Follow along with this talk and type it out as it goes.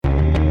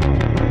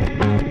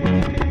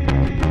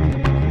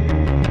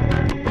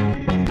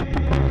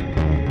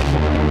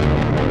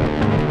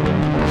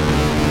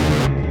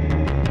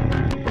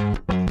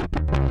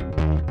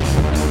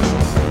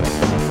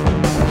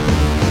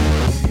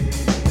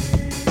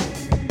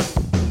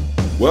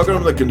Welcome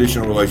to the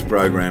Conditional Release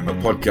Program, a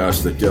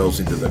podcast that delves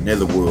into the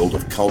netherworld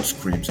of cults,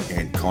 crims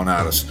and con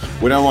artists.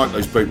 We don't like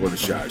these people in the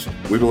shows.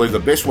 We believe the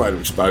best way to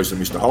expose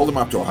them is to hold them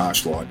up to a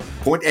harsh light,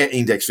 point our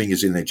index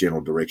fingers in their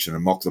general direction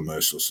and mock them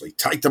mercilessly.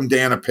 Take them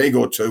down a peg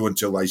or two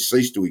until they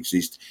cease to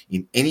exist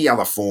in any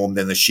other form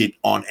than the shit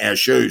on our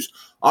shoes.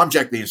 I'm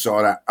Jack the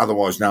Insider,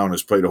 otherwise known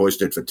as Peter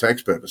Hoysted for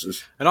tax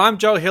purposes. And I'm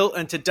Joe Hill,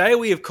 and today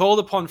we have called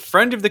upon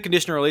friend of the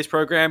Conditional Release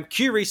Program,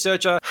 Q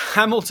researcher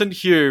Hamilton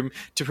Hughes,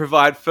 to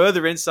provide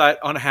further insight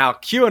on how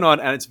QAnon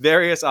and its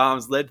various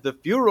arms led to the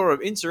furor of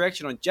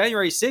insurrection on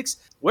January 6th,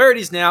 where it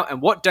is now,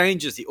 and what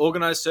dangers the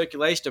organised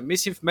circulation of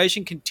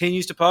misinformation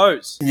continues to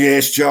pose.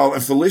 Yes, Joel,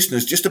 and for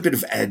listeners, just a bit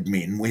of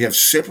admin. We have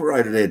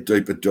separated our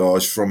deeper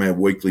dives from our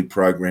weekly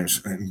programs,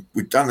 and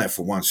we've done that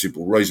for one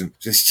simple reason.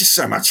 There's just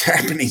so much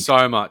happening.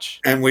 So much.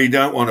 And we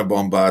don't want to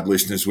bombard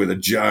listeners with a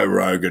Joe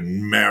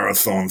Rogan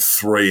marathon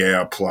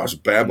 3-hour plus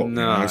babble.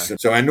 No. You know?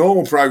 So our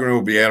normal program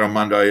will be out on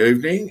Monday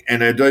evening,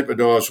 and our deeper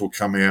dives will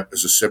come out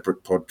as a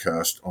separate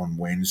podcast on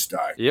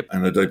Wednesday. Yep.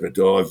 And the deeper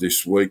dive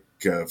this week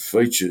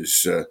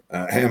features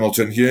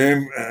Hamilton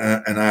Hughes,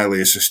 an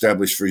alias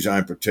established for his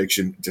own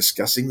protection,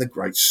 discussing the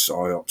great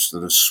psyops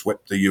that have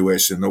swept the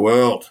US and the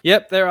world.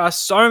 Yep, there are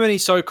so many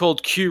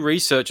so-called Q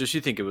researchers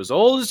who think it was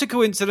all just a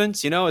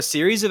coincidence, a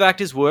series of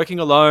actors working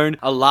alone,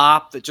 a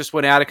LARP that just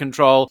went out of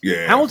control.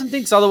 Yeah. Hamilton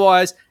thinks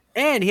otherwise,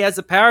 and he has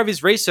the power of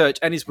his research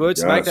and his words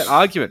to make that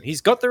argument.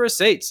 He's got the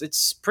receipts.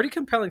 It's pretty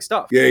compelling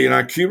stuff.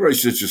 Yeah, Q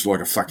research is like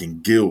a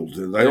fucking guild.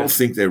 They all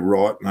think they're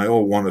right, and they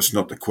all want us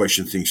not to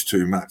question things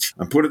too much.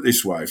 And put it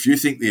this way, if you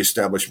think the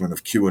establishment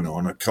of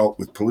QAnon, a cult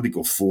with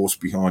political force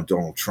behind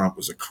Donald Trump,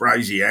 was a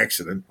crazy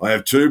accident, I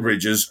have two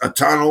bridges, a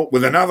tunnel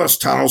with another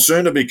tunnel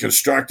soon to be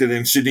constructed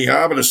in Sydney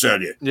Harbour to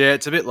sell you. Yeah,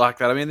 it's a bit like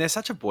that. I mean, they're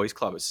such a boys'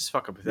 club. It's just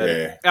fucking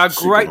pathetic. Yeah, Our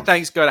great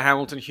thanks go to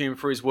Hamilton Hughes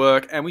for his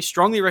work, and we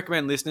strongly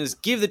recommend listeners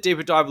give the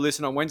Deeper Dive a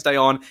listen on Wednesday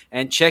on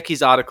and check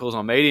his articles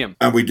on Medium.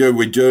 And we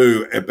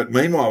do. But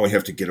meanwhile, we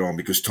have to get on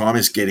because time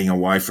is getting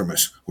away from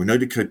us. We need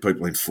to keep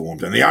people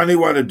informed. And the only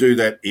way to do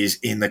that is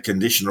in the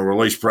Conditional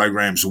Release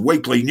Program's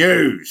weekly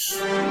news.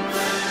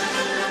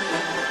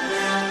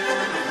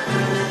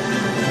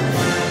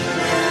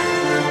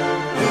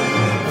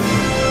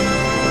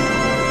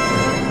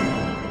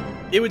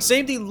 It would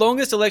seem the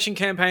longest election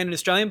campaign in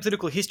Australian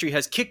political history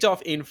has kicked off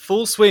in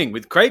full swing,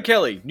 with Craig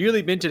Kelly,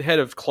 newly minted head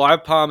of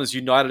Clive Palmer's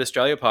United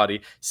Australia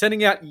Party,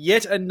 sending out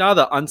yet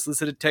another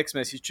unsolicited text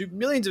message to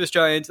millions of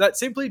Australians that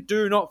simply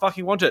do not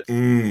fucking want it.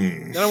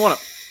 They don't want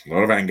it. A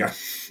lot of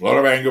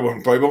anger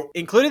from people.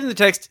 Included in the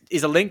text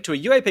is a link to a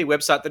UAP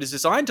website that is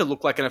designed to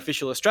look like an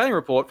official Australian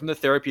report from the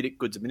Therapeutic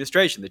Goods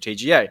Administration, the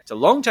TGA. It's a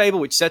long table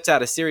which sets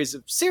out a series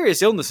of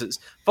serious illnesses,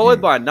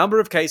 followed by a number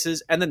of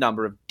cases and the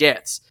number of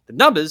deaths. The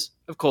numbers,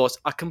 of course,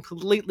 are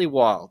completely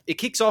wild. It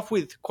kicks off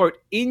with, quote,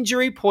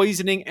 injury,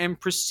 poisoning and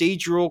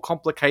procedural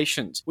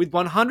complications, with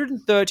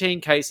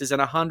 113 cases and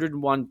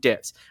 101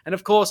 deaths. And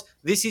of course,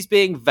 this is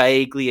being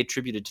vaguely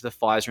attributed to the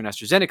Pfizer and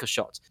AstraZeneca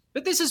shots.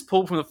 But this is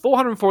pulled from the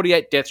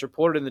 448 deaths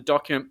reported in the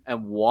document.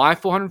 And why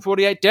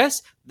 448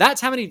 deaths?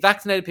 That's how many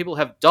vaccinated people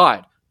have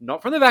died.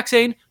 Not from the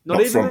vaccine,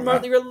 not even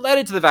remotely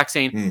related to the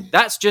vaccine.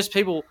 That's just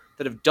people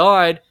that have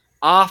died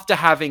after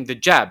having the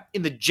jab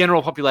in the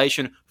general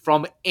population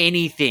from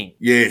anything.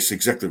 Yes,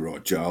 exactly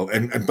right, Joel.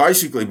 And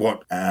basically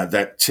what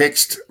that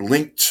text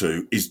linked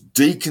to is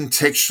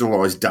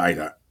decontextualised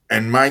data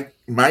and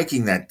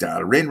making that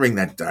data, rendering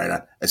that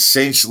data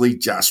essentially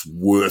just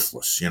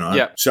worthless,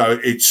 Yep. So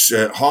it's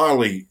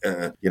highly,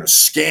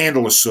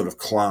 scandalous sort of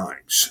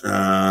claims.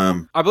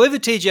 I believe the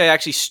TGA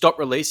actually stopped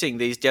releasing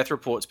these death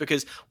reports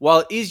because while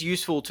it is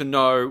useful to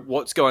know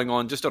what's going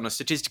on just on a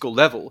statistical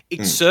level,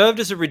 it served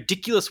as a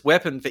ridiculous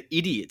weapon for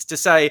idiots to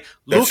say,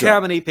 look how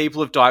many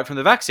people have died from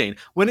the vaccine,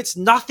 when it's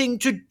nothing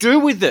to do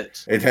with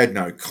it. It had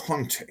no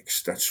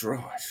context, that's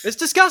right. It's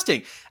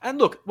disgusting. And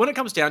look, when it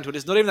comes down to it,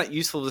 it's not even that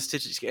useful of a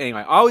statistic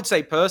anyway. I would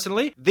say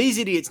personally, these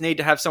idiots need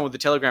to have someone with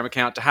the Telegram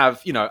account to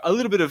have, a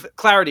little bit of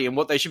clarity in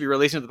what they should be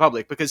releasing to the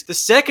public. Because the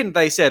second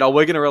they said,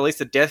 we're going to release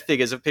the death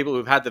figures of people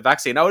who've had the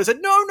vaccine, I would have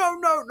said, no,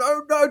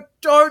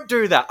 don't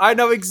do that. I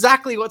know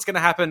exactly what's going to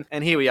happen.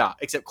 And here we are.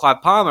 Except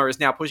Clive Palmer is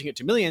now pushing it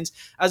to millions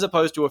as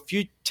opposed to a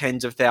few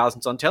tens of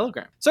thousands on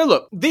Telegram. So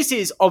look, this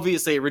is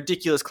obviously a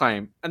ridiculous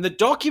claim. And the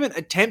document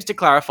attempts to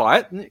clarify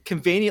it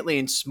conveniently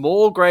in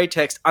small grey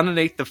text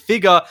underneath the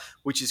figure,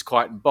 which is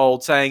quite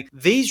bold, saying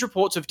these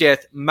reports of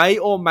death may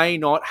or may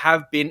not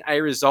have been a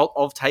result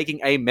of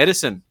taking a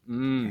medicine.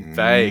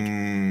 Vague.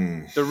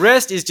 The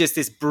rest is just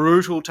this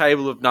brutal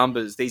table of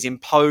numbers, these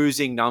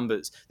imposing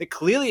numbers that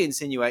clearly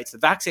insinuates the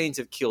vaccines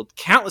have killed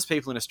countless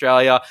people in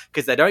Australia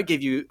because they don't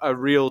give you a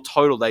real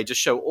total. They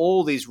just show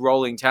all these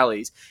rolling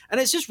tallies.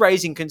 And it's just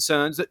raising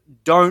concerns that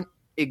don't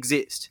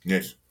exist.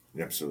 Yes.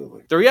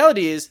 Absolutely. The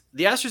reality is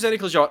the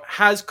AstraZeneca shot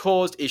has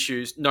caused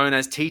issues known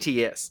as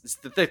TTS. It's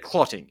the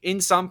clotting in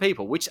some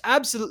people, which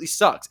absolutely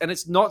sucks. And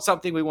it's not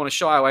something we want to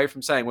shy away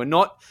from saying. We're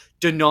not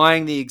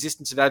denying the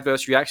existence of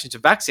adverse reactions to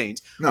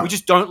vaccines. No. We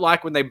just don't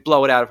like when they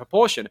blow it out of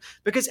proportion.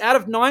 Because out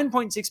of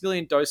 9.6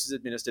 million doses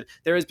administered,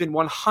 there has been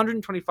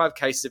 125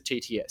 cases of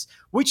TTS,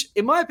 which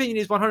in my opinion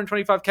is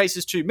 125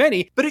 cases too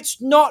many, but it's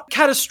not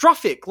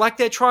catastrophic like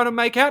they're trying to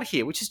make out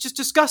here, which is just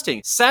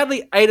disgusting.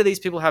 Sadly, 8 of these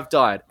people have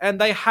died, and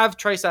they have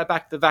traced that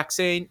back to the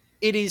vaccine.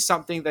 It is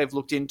something they've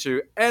looked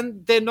into,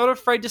 and they're not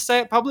afraid to say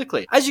it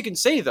publicly. As you can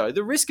see, though,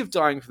 the risk of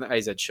dying from the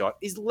AZ shot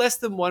is less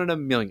than 1 in a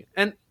million.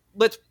 And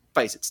let's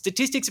face it,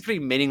 statistics are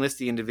pretty meaningless to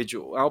the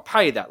individual. I'll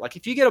pay that. Like,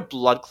 if you get a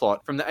blood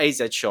clot from the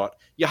AZ shot,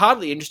 you're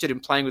hardly interested in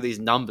playing with these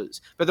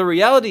numbers. But the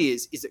reality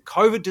is that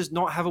COVID does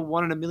not have a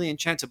 1 in a million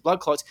chance of blood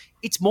clots.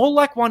 It's more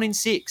like 1 in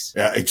 6.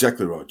 Yeah,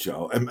 exactly right,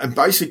 Joel. And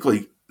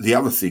basically, the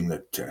other thing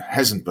that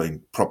hasn't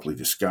been properly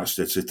discussed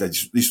is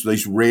that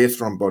these rare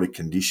thrombotic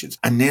conditions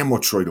are now more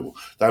treatable.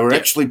 They were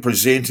actually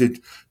presented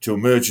to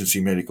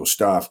emergency medical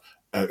staff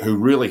who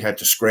really had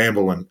to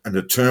scramble and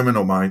determine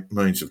a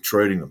means of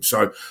treating them.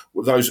 So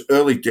those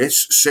early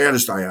deaths, sad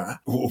as they are,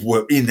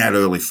 were in that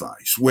early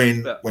phase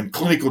when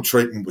clinical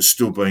treatment was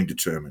still being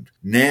determined.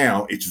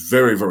 Now it's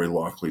very, very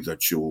likely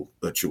that you'll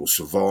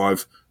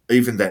survive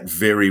even that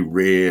very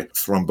rare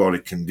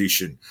thrombotic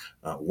condition,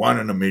 1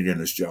 in a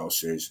million, as Joel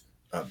says.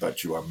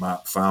 But you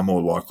are far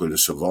more likely to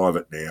survive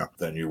it now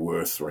than you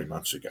were 3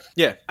 months ago.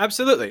 Yeah,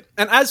 absolutely.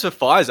 And as for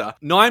Pfizer,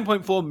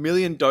 9.4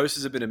 million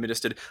doses have been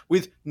administered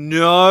with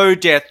no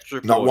deaths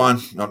reported. Not one,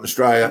 not in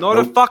Australia. Not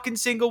a fucking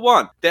single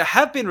one. There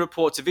have been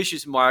reports of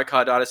issues with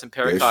myocarditis and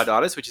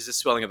pericarditis, which is a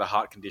swelling of the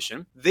heart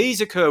condition.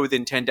 These occur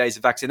within 10 days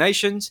of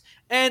vaccinations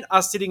and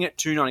are sitting at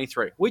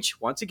 293,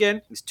 which, once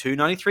again, is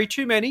 293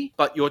 too many,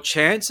 but your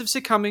chance of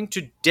succumbing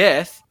to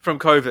death from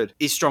COVID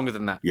is stronger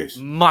than that. Yes.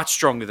 Much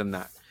stronger than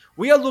that.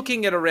 We are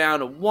looking at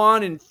around a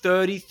 1 in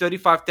 30,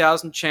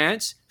 35,000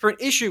 chance for an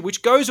issue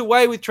which goes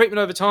away with treatment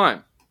over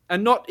time.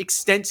 And not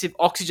extensive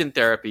oxygen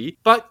therapy,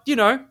 but,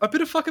 a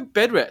bit of fucking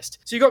bed rest.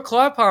 So you got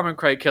Clive Palmer and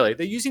Craig Kelly.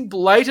 They're using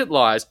blatant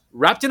lies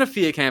wrapped in a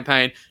fear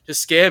campaign to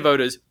scare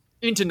voters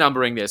into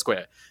numbering their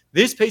square.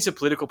 This piece of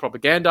political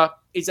propaganda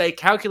is a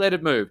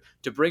calculated move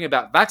to bring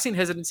about vaccine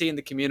hesitancy in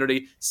the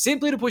community,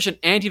 simply to push an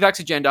anti-vax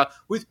agenda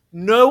with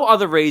no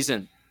other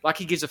reason, like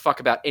he gives a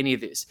fuck about any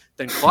of this,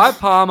 then Clive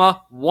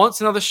Palmer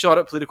wants another shot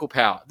at political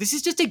power. This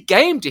is just a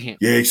game to him.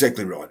 Yeah,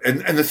 exactly right.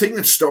 And the thing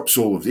that stops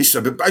all of this,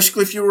 but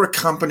basically if you were a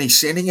company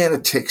sending out a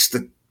text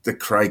that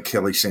Craig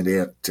Kelly sent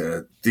out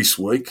this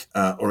week,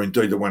 or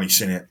indeed the one he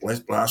sent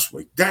out last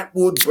week, that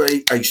would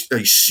be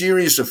a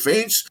serious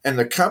offence, and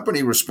the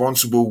company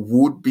responsible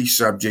would be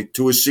subject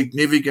to a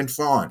significant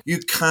fine. You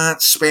can't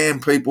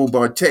spam people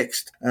by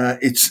text.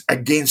 It's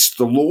against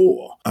the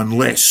law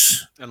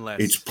unless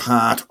it's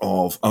part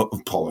of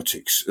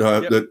politics.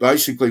 That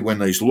basically when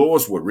these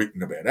laws were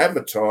written about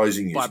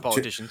advertising by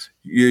politicians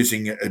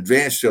using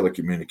advanced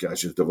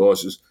telecommunications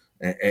devices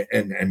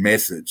and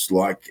methods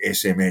like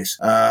SMS,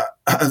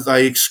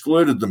 they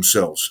excluded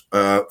themselves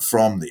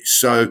from this.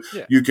 So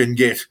you can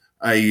get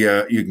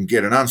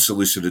an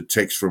unsolicited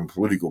text from a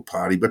political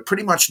party, but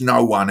pretty much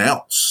no one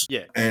else.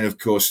 Yeah. And of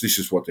course, this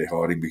is what they're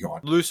hiding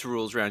behind. Loose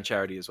rules around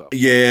charity as well.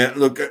 Yeah.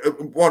 Look,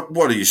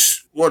 what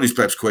is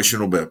perhaps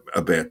questionable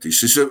about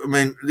this is,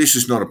 this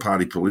is not a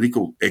party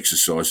political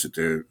exercise that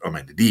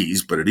it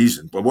is, but it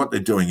isn't. But what they're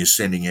doing is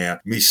sending out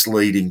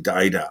misleading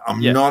data.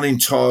 I'm not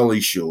entirely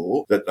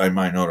sure that they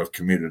may not have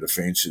committed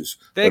offences.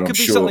 There could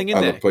be something in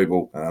there. Other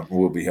people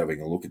will be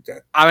having a look at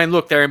that.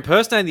 Look, they're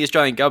impersonating the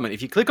Australian government.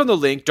 If you click on the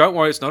link, don't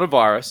worry, it's not a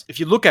virus. If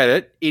you look at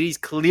it, it is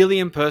clearly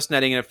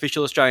impersonating an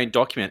official Australian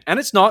document. And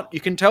it's not. You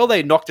can tell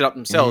they knocked it up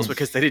themselves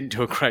because they didn't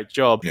do a great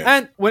job. Yeah.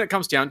 And when it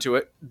comes down to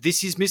it,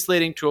 this is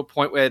misleading to a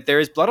point where there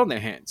is blood on their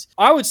hands.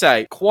 I would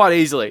say quite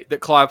easily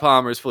that Clive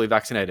Palmer is fully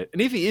vaccinated.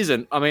 And if he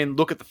isn't,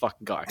 look at the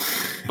fucking guy.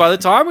 By the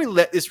time we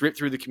let this rip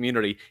through the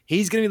community,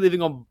 he's going to be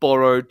living on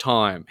borrowed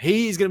time.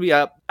 He is going to be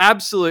an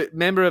absolute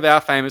member of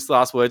our famous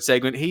last word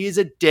segment. He is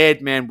a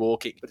dead man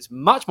walking. But it's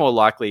much more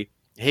likely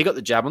he got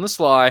the jab on the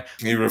sly.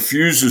 He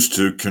refuses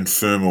to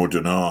confirm or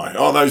deny.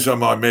 Oh, those are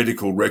my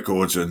medical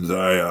records and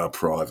they are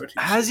private.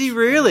 Has he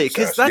really?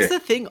 Because that's the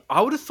thing.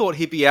 I would have thought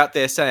he'd be out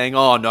there saying,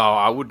 oh, no,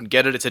 I wouldn't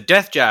get it. It's a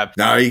death jab.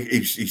 No,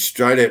 he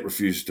straight out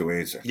refuses to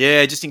answer.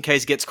 Yeah, just in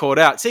case he gets caught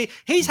out. See,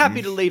 he's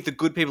happy to leave the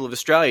good people of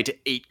Australia to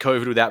eat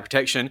COVID without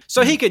protection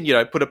so he can,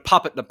 put a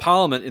puppet in the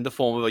parliament in the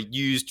form of a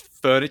used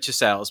furniture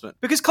salesman.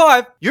 Because,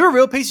 Clive, you're a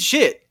real piece of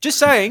shit. Just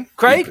saying.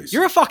 Craig,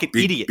 you're a fucking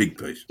idiot. Big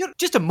piece. You're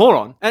just a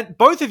moron. And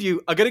both of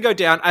you are going to go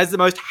down as the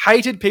most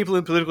hated people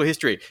in political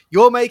history.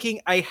 You're making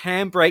a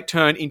handbrake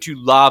turn into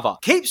lava.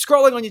 Keep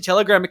scrolling on your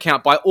Telegram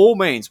account by all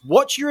means.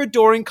 Watch your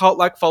adoring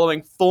cult-like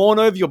following fawn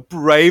over your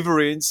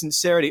bravery and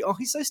sincerity. Oh,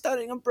 he's so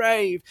stunning and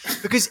brave.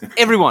 Because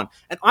everyone,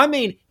 and I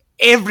mean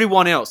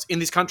everyone else in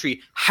this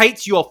country,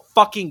 hates your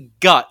fucking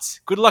guts.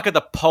 Good luck at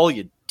the poll,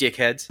 you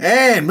dickheads.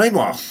 And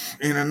meanwhile,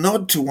 in a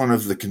nod to one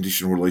of the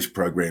conditional release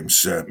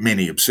program's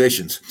many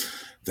obsessions,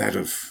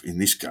 in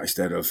this case,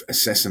 that of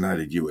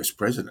assassinated US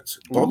presidents.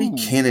 Bobby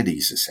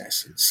Kennedy's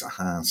assassin,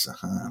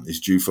 Sirhan is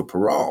due for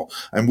parole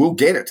and will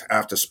get it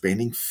after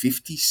spending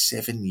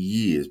 57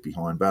 years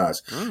behind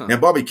bars. Now,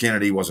 Bobby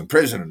Kennedy wasn't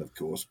president, of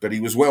course, but he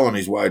was well on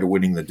his way to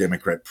winning the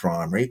Democrat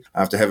primary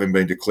after having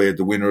been declared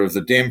the winner of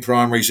the Dem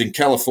primaries in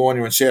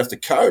California and South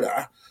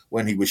Dakota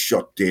when he was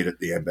shot dead at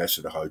the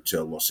Ambassador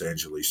Hotel, Los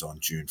Angeles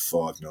on June 5,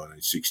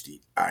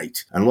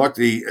 1968. And like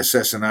the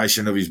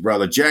assassination of his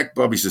brother Jack,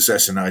 Bobby's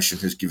assassination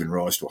has given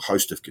rise to a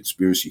host of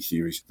conspiracy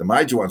theories, the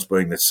major ones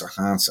being that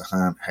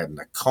Sirhan had an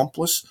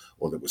accomplice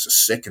or there was a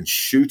second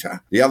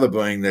shooter, the other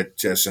being that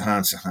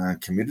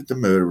Sirhan committed the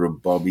murder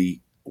of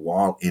Bobby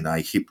while in a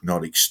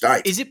hypnotic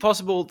state. Is it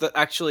possible that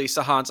actually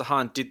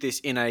Sirhan did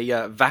this in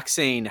a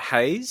vaccine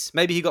haze?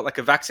 Maybe he got like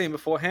a vaccine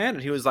beforehand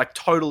and he was like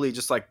totally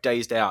just like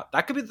dazed out.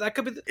 That could be.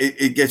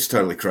 It gets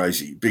totally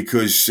crazy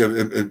because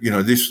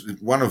this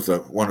one of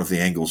the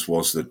angles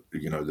was that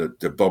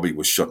that Bobby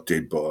was shot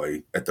dead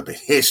at the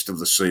behest of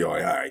the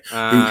CIA, who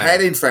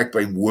had in fact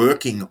been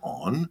working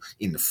on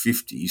in the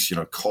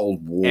 50s,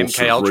 Cold War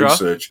MK Ultra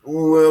research.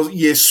 Well,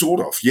 yeah,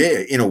 sort of, yeah,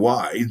 in a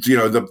way. They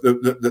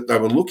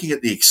were looking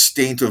at the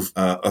extent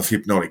of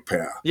hypnotic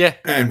power,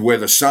 and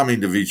whether some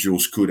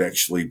individuals could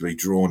actually be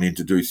drawn in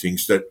to do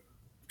things that.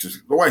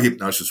 The way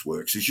hypnosis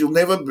works is you'll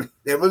never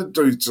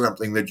do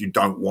something that you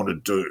don't want to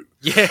do.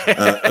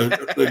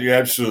 That you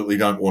absolutely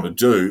don't want to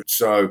do.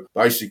 So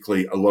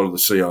basically, a lot of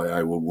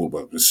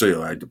the the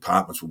CIA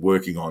departments were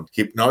working on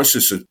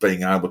hypnosis as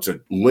being able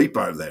to leap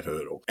over that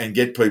hurdle and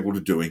get people to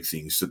doing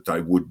things that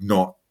they would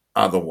not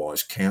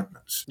otherwise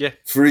countenance.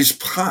 For his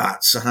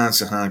part,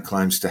 Sirhan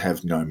claims to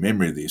have no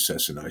memory of the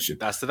assassination.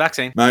 That's the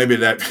vaccine. Maybe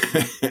that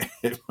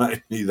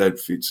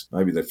fits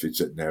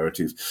that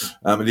narrative.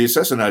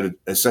 The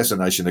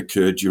assassination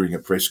occurred during a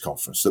press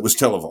conference that was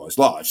televised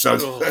live. So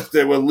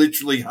there were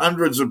literally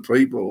hundreds of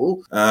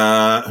people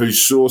who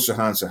saw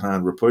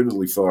Sirhan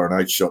repeatedly fire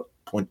an 8-shot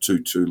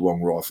 .22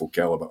 long rifle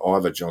caliber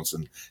Ivor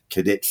Johnson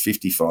Cadet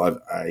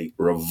 55A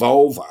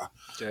revolver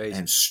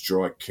and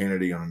strike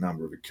Kennedy on a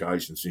number of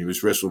occasions. He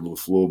was wrestled to the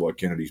floor by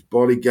Kennedy's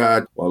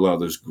bodyguard while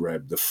others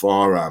grabbed the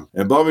firearm.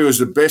 And Bobby was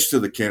the best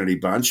of the Kennedy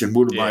bunch and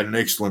would have made an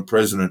excellent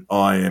president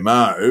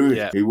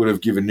IMO. He would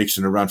have given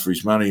Nixon a run for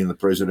his money in the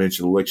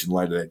presidential election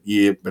later that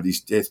year, but his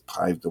death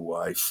paved the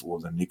way for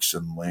the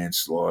Nixon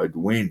landslide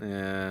win.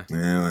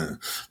 The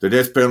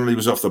death penalty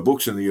was off the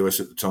books in the US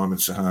at the time,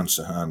 and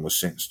Sirhan was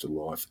sentenced to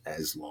life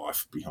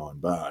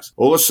behind bars.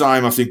 All the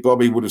same, I think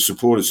Bobby would have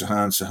supported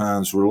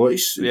Sirhan's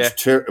release. It was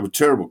a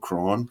terrible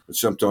crime, but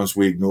sometimes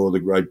we ignore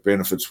the great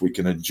benefits we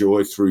can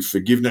enjoy through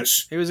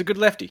forgiveness. He was a good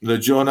lefty. The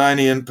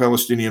Jordanian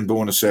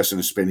Palestinian-born assassin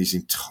has spent his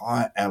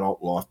entire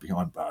adult life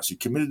behind bars. He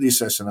committed the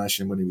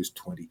assassination when he was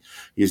 20.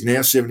 He is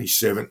now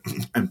 77,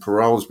 and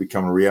parole has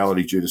become a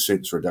reality due to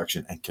sentence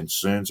reduction and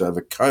concerns over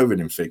COVID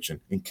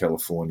infection in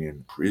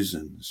Californian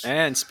prisons.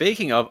 And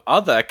speaking of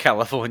other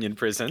Californian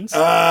prisons, in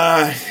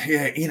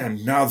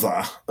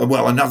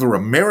another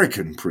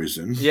American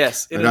prison.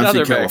 Yes, in I don't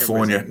another think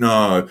California. Prison.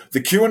 No, the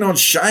QAnon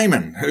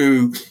Shaman,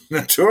 who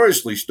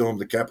notoriously stormed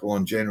the Capitol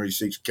on January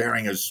 6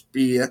 carrying a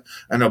spear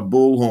and a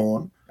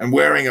bullhorn and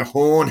wearing a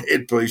horn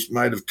headpiece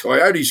made of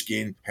coyote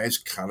skin, has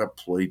cut a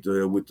plea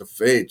deal with the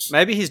feds.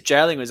 Maybe his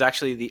jailing was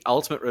actually the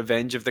ultimate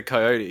revenge of the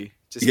coyote.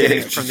 Just getting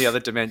it from the other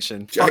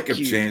dimension. Jacob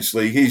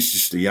Chansley, he's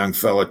just a young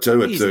fella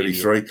too at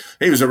 33.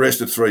 He was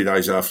arrested 3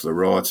 days after the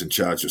riots and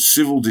charged with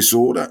civil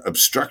disorder,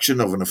 obstruction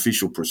of an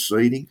official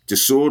proceeding,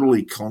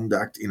 disorderly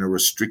conduct in a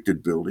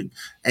restricted building,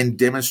 and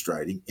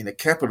demonstrating in a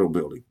Capitol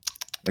building.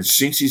 And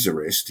since his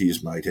arrest, he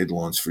has made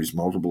headlines for his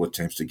multiple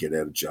attempts to get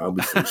out of jail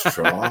before his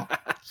trial.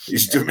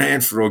 His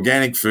demand for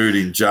organic food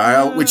in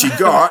jail, which he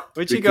got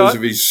because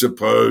of his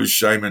supposed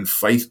shaman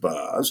faith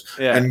bars,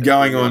 and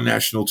going on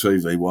national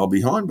TV while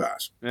behind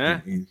bars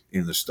in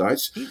the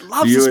States. He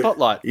loves the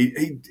spotlight.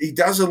 He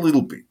does a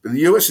little bit. But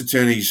the US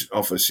Attorney's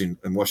Office in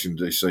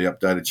Washington, D.C.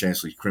 updated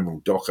Chansley's criminal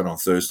docket on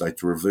Thursday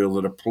to reveal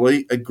that a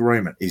plea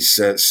agreement is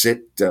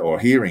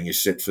hearing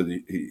is set for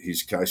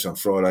his case on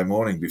Friday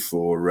morning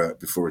before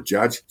a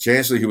judge.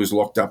 Chansley, who was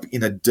locked up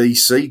in a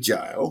DC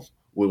jail,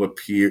 will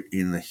appear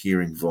in the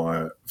hearing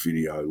via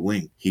video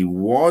link. He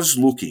was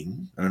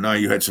looking, and I know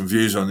you had some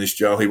views on this,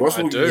 Joel, he was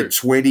looking at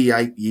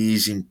 28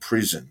 years in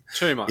prison.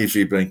 Too much. If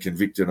he'd been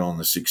convicted on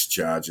the 6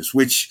 charges,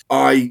 which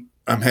I'm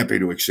happy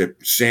to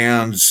accept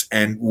sounds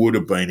and would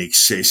have been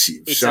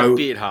excessive. It's a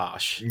bit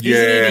harsh. He's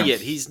an idiot.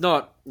 He's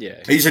not...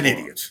 Yeah. He's an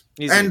idiot.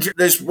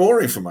 There's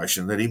more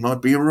information that he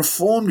might be a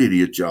reformed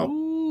idiot, Joel.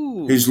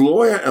 Ooh. His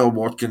lawyer, Al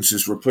Watkins,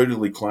 has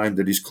repeatedly claimed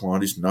that his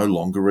client is no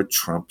longer a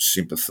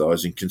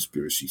Trump-sympathising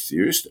conspiracy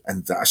theorist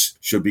and thus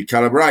should be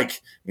cut a break.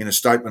 In a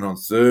statement on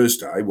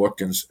Thursday,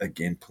 Watkins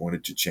again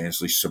pointed to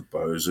Chansley's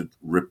supposed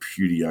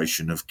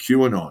repudiation of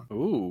QAnon.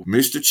 Ooh.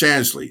 Mr.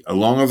 Chansley, a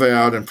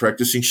long-avowed and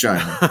practising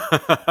shaman,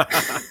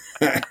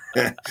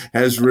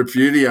 has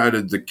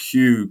repudiated the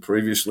Q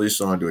previously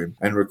assigned to him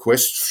and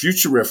requests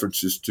future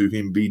references to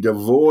him be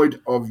devoid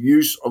of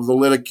use of the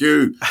letter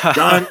Q.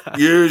 Don't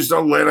use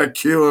the letter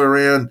Q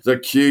around the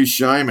Q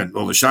Shaman,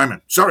 or the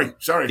Shaman. Sorry.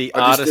 The I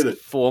artist just did it.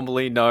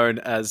 formerly known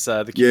as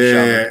the Q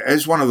Shaman. Yeah,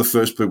 as one of the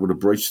first people to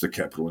breach the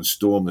Capitol and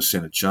storm the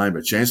Senate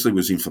chamber, Chansley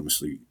was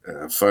infamously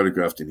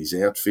photographed in his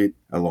outfit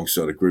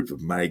alongside a group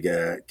of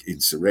MAGA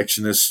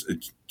insurrectionists.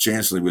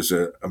 Chansley was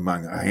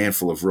among a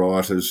handful of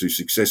rioters who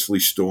successfully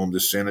stormed the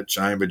Senate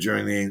chamber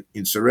during the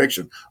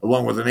insurrection,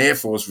 along with an Air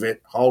Force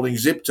vet holding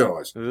zip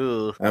ties.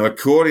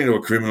 According to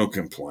a criminal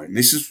complaint,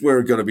 this is where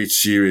it got a bit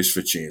serious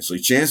for Chansley.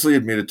 Chansley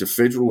admitted to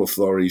federal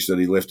authorities that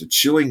he left a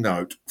chilling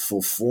note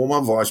for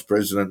former Vice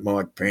President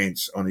Mike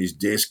Pence on his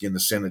desk in the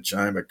Senate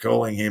chamber,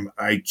 calling him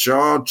a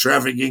child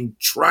trafficking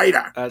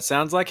traitor. That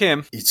sounds like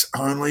him. It's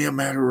only a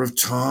matter of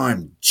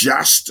time.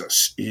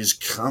 Justice is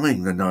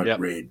coming, the note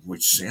read,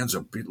 which sounds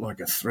a bit like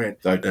a threat,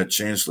 though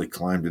Chansley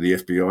claimed to the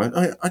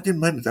FBI, I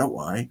didn't mean it that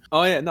way.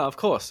 Oh, yeah, no, of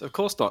course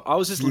not. I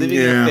was just living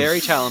in a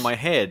fairy tale in my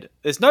head.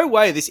 There's no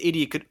way this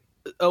idiot could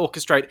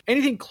orchestrate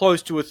anything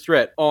close to a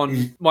threat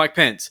on Mike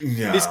Pence.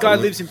 No, this guy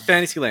lives in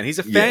Fantasyland. He's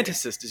a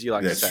fantasist, as you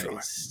like to say.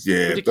 Right.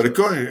 Yeah, but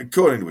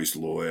according to his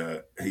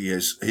lawyer,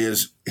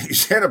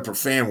 he's had a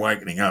profound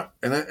wakening up,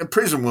 and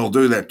prison will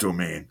do that to a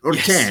man, or it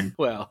can.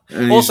 Well,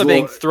 and also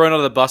being thrown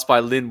under the bus by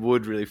Lynn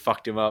Wood really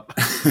fucked him up.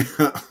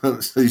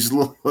 His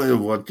lawyer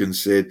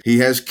Watkins said he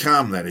has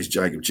come, that is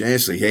Jacob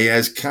Chansley, he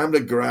has come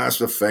to grasp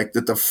the fact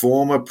that the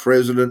former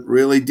president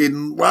really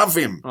didn't love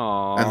him.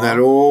 Aww. And that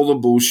all the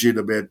bullshit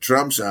about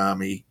Trump's army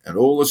and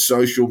all the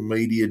social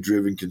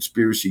media-driven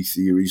conspiracy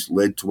theories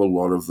led to a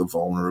lot of the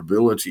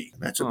vulnerability.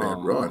 And that's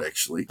about right,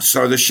 actually.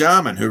 So the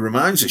shaman, who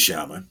remains a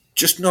shaman,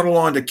 just not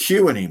aligned to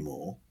Q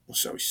anymore, or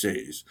so he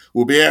says,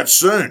 will be out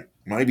soon.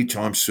 Maybe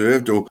time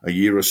served or a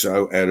year or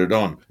so added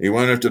on. He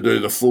won't have to do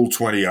the full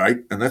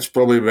 28, and that's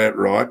probably about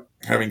right,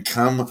 having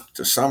come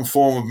to some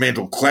form of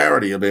mental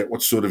clarity about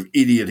what sort of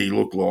idiot he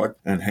looked like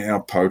and how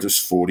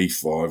POTUS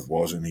 45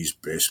 wasn't his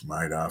best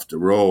mate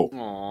after all.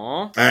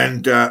 Aww.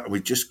 And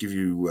we just give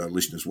you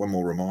listeners one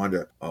more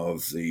reminder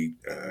of the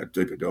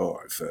Deeper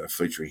Dive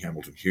featuring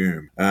Hamilton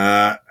Hume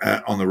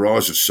on the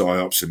rise of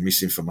psyops and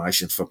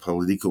misinformation for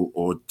political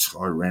or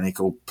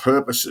tyrannical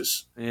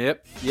purposes.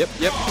 Yep.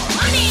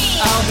 Money!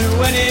 I'll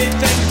do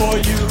anything for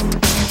you.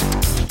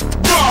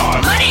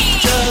 Money!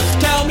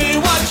 Just tell me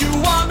what you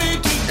want me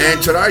to do. And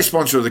today's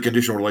sponsor of the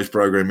Conditional Release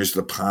Program is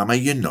the Palmer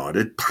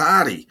United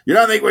Party. You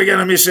don't think we're going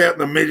to miss out on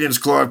the millions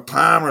Clive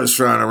Palmer has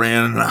thrown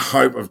around in the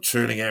hope of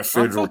turning our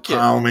federal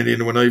parliament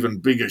into an even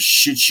bigger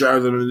shit show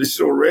than it is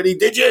already,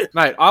 did you?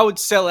 Mate, I would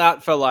sell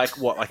out for like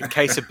a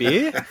case of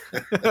beer?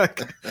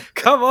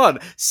 Come on,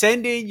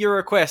 send in your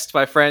request,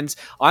 my friends.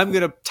 I'm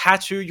going to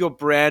tattoo your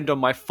brand on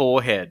my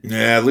forehead.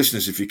 Now,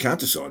 listeners, if you can't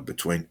decide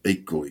between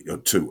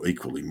two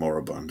equally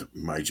moribund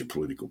major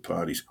political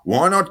parties,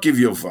 why not give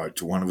your vote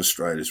to one of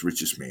Australia's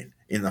richest men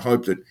in the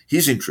hope that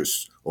his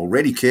interests,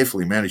 already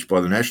carefully managed by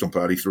the National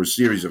Party through a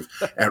series of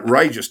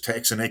outrageous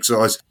tax and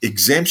excise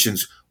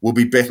exemptions, will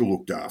be better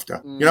looked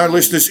after. You know,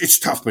 listeners, it's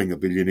tough being a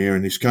billionaire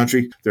in this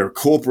country. There are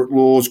corporate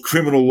laws,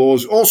 criminal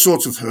laws, all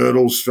sorts of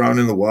hurdles thrown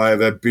in the way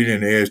of our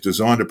billionaires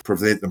designed to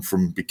prevent them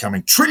from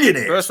becoming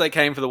trillionaires. First they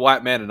came for the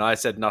white man and I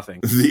said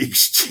nothing. The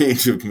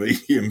extent of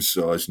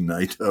medium-sized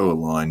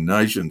NATO-aligned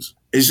nations.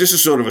 Is this a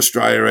sort of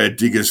Australia our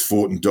diggers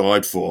fought and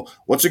died for?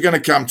 What's it going to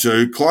come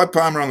to? Clive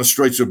Palmer on the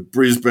streets of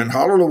Brisbane,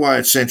 huddled away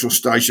at Central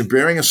Station,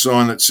 bearing a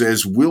sign that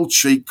says, "We'll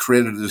cheat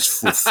creditors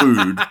for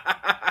food."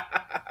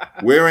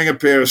 Wearing a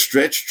pair of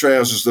stretch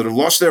trousers that have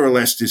lost their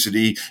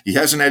elasticity. He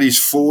hasn't had his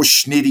 4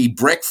 schnitty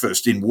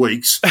breakfast in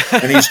weeks,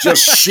 and he's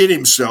just shit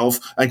himself.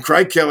 And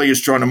Craig Kelly is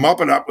trying to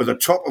mop it up with the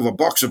top of a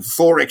box of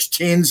 4X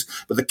tins,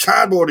 but the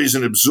cardboard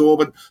isn't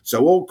absorbent, so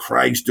all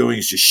Craig's doing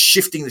is just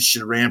shifting the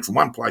shit around from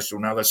one place to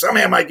another,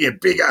 somehow making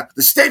it bigger.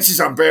 The stench is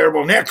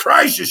unbearable. Now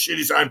Craig's just shit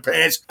his own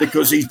pants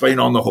because he's been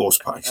on the horse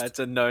paste. That's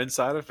a known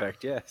side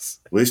effect, yes.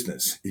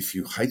 Listeners, if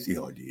you hate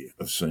the idea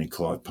of seeing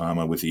Clive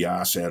Palmer with the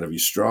arse out of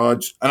his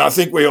strides, and I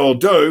think we all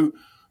do,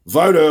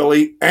 vote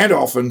early and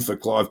often for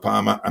Clive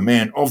Palmer, a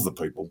man of the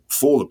people,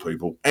 for the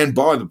people, and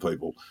by the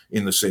people,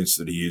 in the sense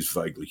that he is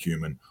vaguely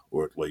human,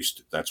 or at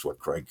least that's what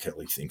Craig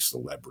Kelly thinks the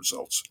lab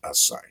results are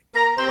saying.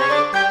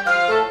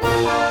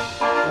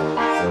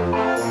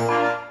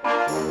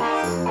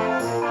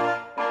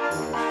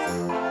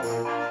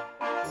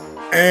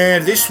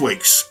 And this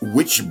week's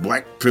Which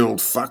Black-Pilled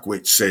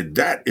Fuckwit Said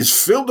That is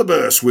filled to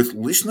burst with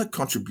listener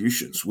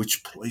contributions,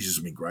 which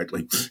pleases me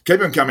greatly. Keep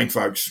them coming,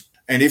 folks.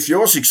 And if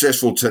you're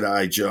successful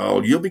today,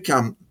 Joel, you'll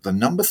become the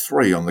number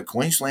 3 on the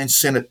Queensland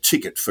Senate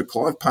ticket for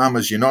Clive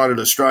Palmer's United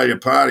Australia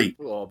Party.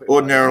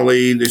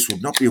 Ordinarily, this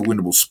would not be a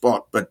winnable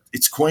spot, but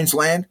it's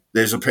Queensland,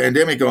 there's a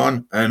pandemic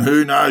on, and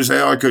who knows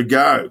how I could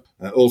go.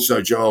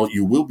 Also, Joel,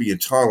 you will be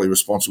entirely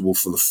responsible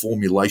for the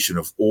formulation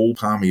of all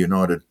Palmer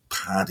United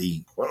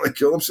Party, what do they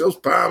call themselves?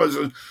 Palmer's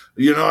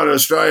United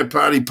Australia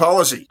Party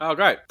policy. Oh,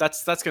 great.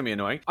 That's going to be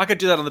annoying. I could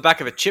do that on the back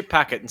of a chip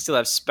packet and still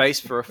have space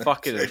for a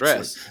fucking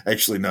address.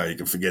 Actually, no, you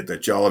can forget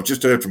that, Joel. I've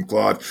just heard from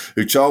Clive,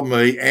 who told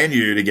me and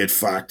you to get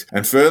fucked.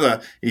 And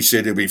further, he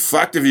said he'll be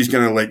fucked if he's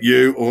going to let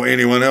you or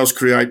anyone else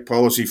create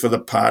policy for the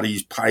party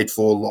he's paid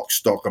for lock,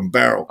 stock and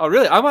barrel. Oh,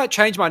 really? I might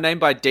change my name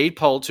by deed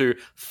poll to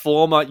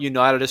former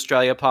United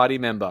Australia Party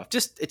member.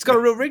 Just, it's got a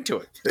real ring to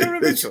it.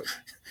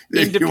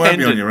 You won't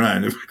be on your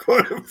own. There's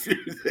quite a few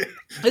there.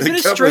 There's been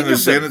a couple string in the of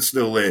Senate them.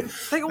 still there.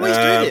 They always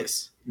do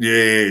this.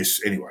 Yes.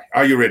 Anyway,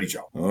 are you ready,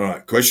 Joel? All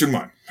right. Question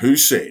 1. Who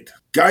said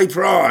gay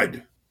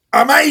pride?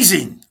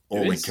 Amazing!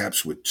 All in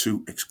caps with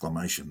 2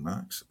 exclamation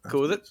marks.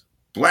 Cool with it.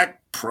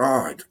 Black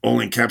pride. All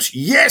in caps.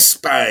 Yes,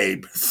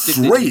 babe.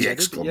 3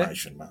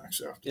 exclamation marks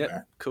after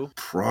that. Cool.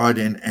 Pride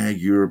in our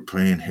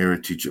European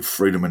heritage of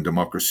freedom and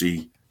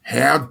democracy.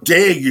 How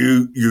dare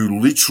you, you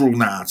literal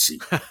Nazi.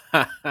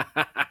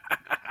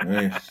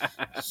 Trying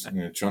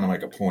to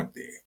make a point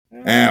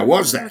there.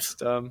 Was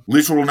that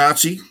literal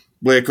Nazi,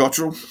 Blair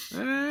Cottrell?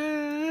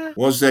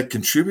 Was that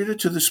contributor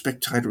to the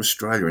Spectator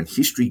Australia and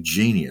history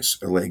genius,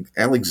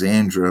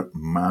 Alexandra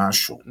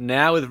Marshall?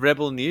 Now with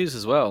Rebel News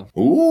as well.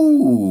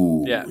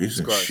 Ooh, yeah,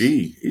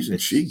 isn't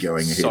she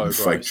going ahead so in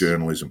fake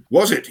journalism?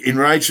 Was it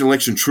enraged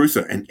election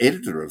truther and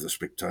editor of the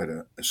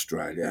Spectator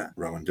Australia,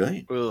 Rowan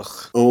Dean?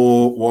 Ugh.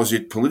 Or was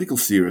it political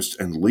theorist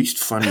and least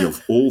funny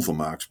of all the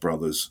Marx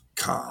brothers,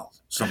 Carl?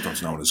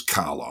 Sometimes known as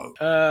Carlo.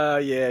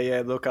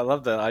 Yeah. Look, I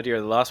love the idea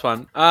of the last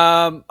one.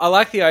 I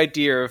like the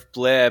idea of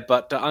Blair,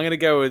 but I'm going to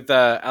go with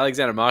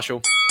Alexander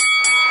Marshall.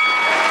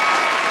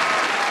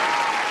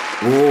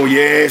 Oh,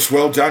 yes.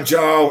 Well done,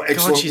 Joel.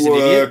 Excellent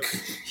work.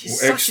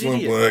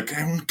 Excellent work.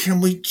 And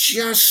can we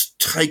just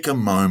take a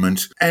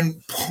moment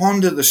and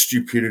ponder the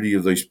stupidity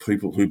of these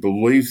people who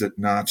believe that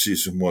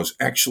Nazism was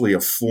actually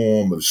a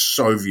form of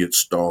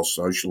Soviet-style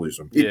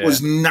socialism? It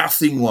was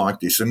nothing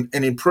like this. And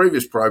in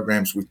previous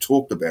programs, we've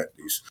talked about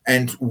this.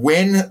 And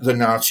when the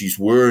Nazis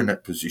were in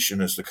that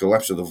position, as the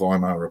collapse of the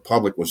Weimar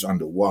Republic was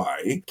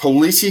underway,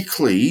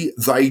 politically,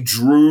 the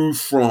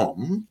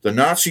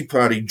Nazi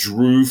Party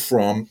drew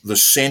from the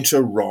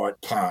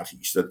centre-right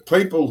parties, that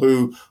people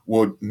who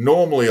would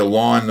normally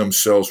align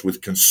themselves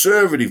with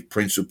conservative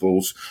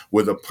principles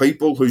were the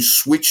people who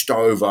switched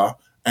over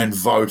and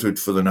voted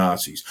for the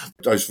Nazis.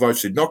 Those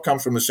votes did not come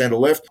from the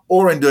centre-left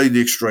or indeed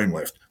the extreme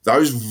left.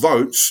 Those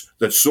votes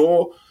that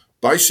saw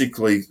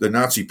basically the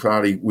Nazi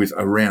Party with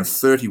around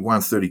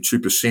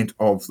 32%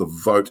 of the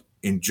vote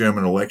in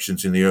German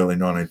elections in the early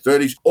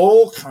 1930s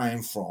all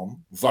came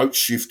from vote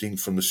shifting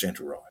from the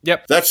centre-right.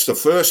 Yep. That's the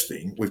first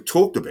thing. We've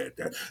talked about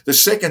that. The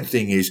second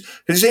thing is,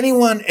 has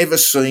anyone ever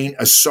seen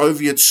a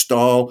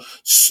Soviet-style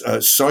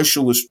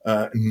socialist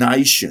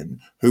nation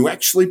who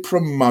actually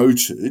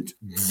promoted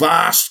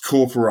vast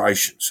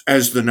corporations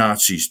as the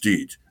Nazis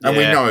did? And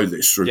we know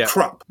this through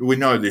Krupp. We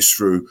know this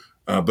through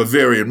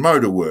Bavarian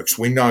Motor Works.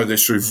 We know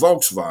this through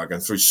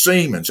Volkswagen, through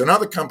Siemens and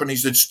other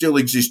companies that still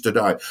exist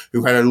today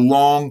who had a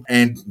long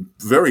and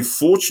very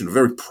fortunate,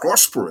 very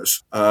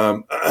prosperous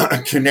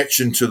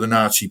connection to the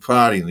Nazi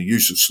Party and the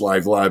use of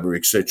slave labour,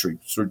 etc.,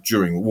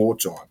 during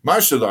wartime.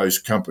 Most of those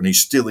companies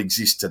still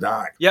exist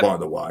today, by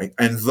the way,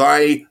 and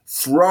they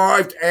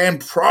thrived and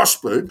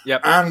prospered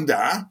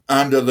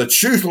under the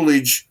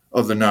tutelage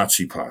of the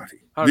Nazi Party.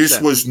 100%.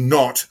 This was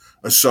not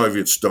a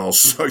Soviet-style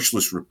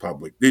socialist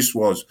republic. This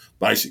was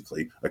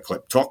basically a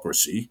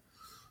kleptocracy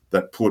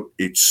that put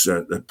its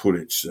a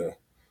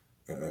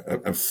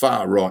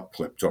far-right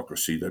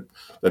kleptocracy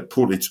that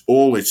put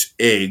all its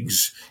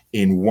eggs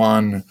in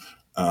one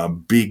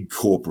big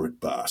corporate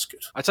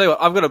basket. I tell you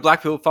what, I've got a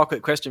Black Pill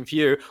Pocket question for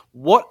you.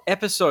 What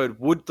episode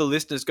would the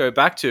listeners go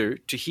back to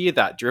hear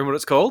that? Do you remember what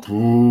it's called?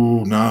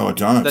 Ooh, no, I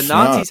don't. The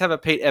Nazis have a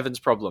Pete Evans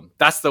problem.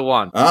 That's the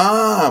one.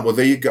 Ah, well,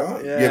 there you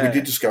go. Yeah, we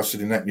did discuss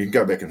it in that. You can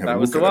go back and have a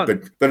look at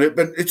it. But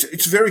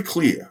it's very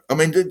clear. I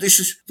mean,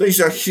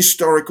 these are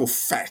historical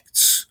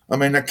facts. I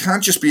mean, they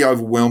can't just be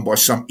overwhelmed by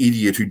some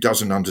idiot who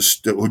doesn't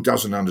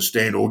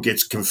understand or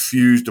gets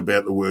confused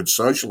about the word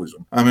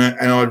socialism. I mean,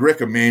 and I'd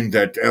recommend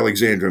that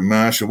Alexandra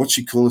Marshall, what's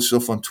she call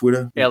herself on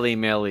Twitter? Ellie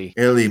Melly.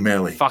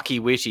 Fucky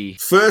witty.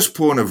 First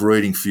point of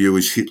reading for you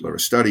is Hitler, A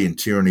Study in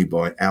Tyranny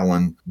by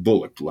Alan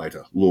Bullock,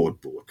 later Lord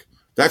Bullock.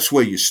 That's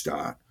where you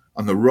start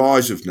on the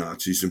rise of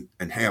Nazism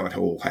and how it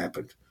all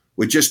happened.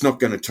 We're just not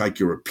going to take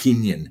your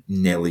opinion,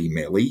 Nelly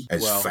Melly,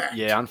 as fact.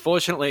 Yeah,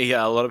 unfortunately,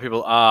 a lot of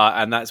people are,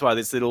 and that's why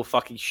this little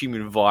fucking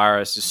human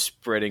virus is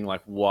spreading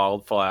like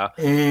wildfire.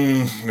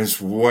 There's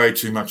way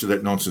too much of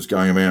that nonsense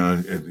going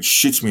around, and it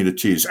shits me to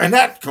tears. And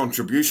that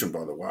contribution,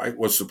 by the way,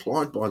 was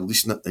supplied by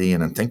listener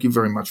Ian, and thank you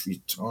very much for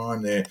your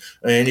time there.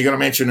 And you got to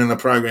mention in the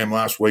program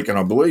last week, and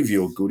I believe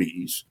your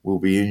goodies will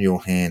be in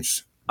your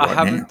hands I right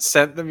haven't now.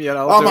 sent them yet.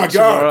 I'll Oh do my it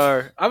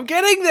tomorrow. God. I'm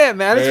getting there,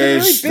 man. It's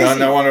been really busy.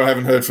 No wonder I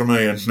haven't heard from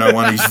Ian. No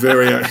one.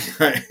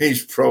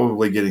 He's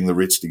probably getting the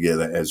Ritz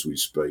together as we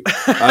speak.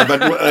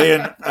 But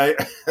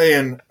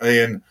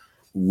Ian,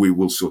 we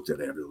will sort that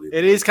out earlier.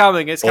 It is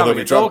coming. It's coming.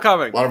 It's all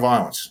coming. A lot of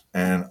violence,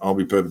 and I'll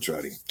be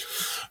perpetrating.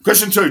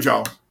 Question 2,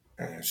 Joel.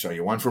 So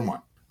you're 1 from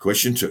 1.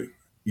 Question 2.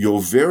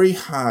 You're very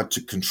hard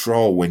to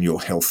control when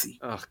you're healthy.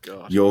 Oh,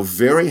 God. You're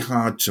very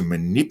hard to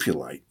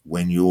manipulate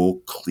when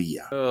you're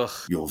clear. Ugh.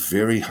 You're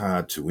very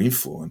hard to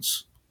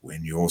influence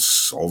when you're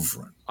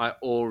sovereign. I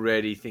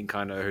already think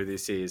I know who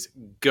this is.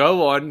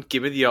 Go on.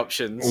 Give me the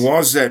options.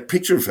 Was that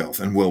picture of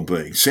health and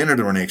well-being,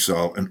 senator in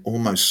exile, and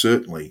almost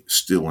certainly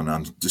still an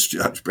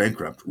undischarged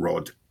bankrupt,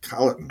 Rod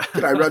Cullerton?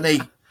 G'day,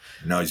 Rodney.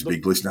 No, he's a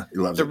big listener. He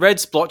loves The it. red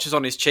splotches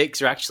on his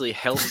cheeks are actually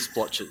health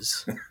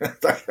splotches.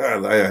 They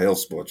are health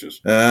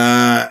splotches.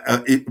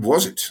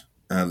 Was it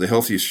the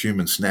healthiest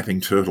human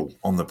snapping turtle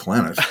on the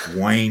planet,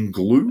 Wayne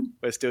Glue?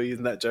 We're still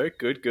using that joke.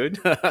 Good.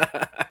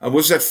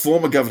 Was that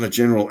former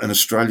Governor-General and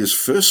Australia's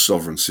first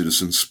sovereign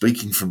citizen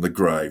speaking from the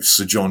grave,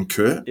 Sir John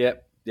Kerr?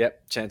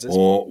 Yep, chances.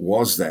 Or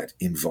was that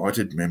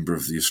invited member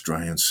of the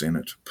Australian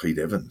Senate, Pete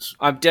Evans?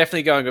 I'm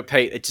definitely going with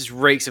Pete. It just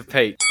reeks of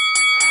Pete.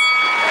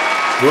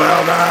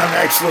 Well done.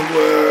 Excellent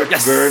work.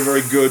 Yes. Very,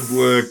 very good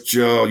work,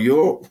 Joel.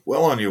 You're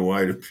well on your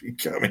way to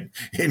becoming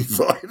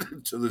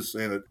invited to the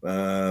Senate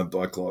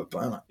by Clive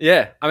Palmer.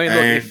 Yeah. I mean,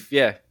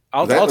 look,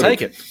 I'll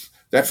take it.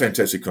 That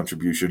fantastic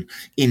contribution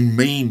in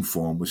meme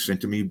form was sent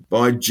to me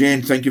by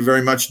Jen. Thank you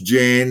very much,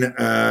 Jen.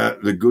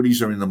 The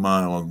goodies are in the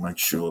mail. I'll make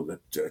sure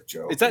that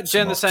Joel... Is that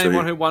Jen the same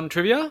one who won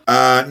trivia?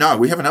 No,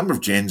 we have a number of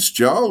Jens,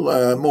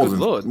 Joel. More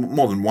Good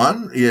than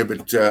one. Yeah,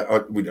 but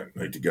we don't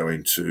need to go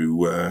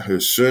into her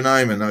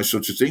surname and those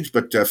sorts of things.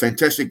 But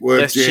fantastic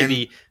work, Lest Jen. she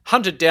be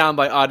hunted down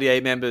by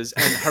RDA members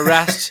and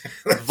harassed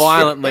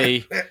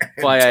violently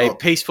by a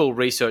peaceful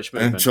research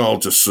movement. And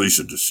told to cease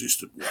and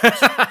desist at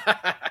once.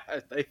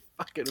 They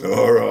fucking...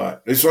 All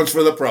right. This one's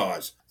for the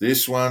prize.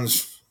 This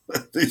one's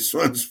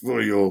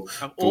for your...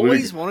 I've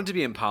always wanted to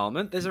be in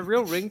Parliament. There's a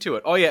real ring to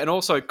it. Oh, yeah, and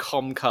also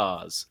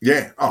cars.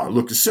 Yeah. Oh,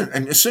 look, as soon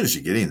as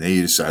you get in there,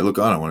 you just say, look,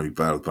 I don't want to be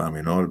part of the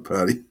Parliament United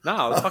Party. No,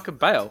 I'll fucking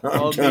bail.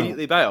 I'll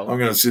immediately bail. I'm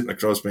going to sit in the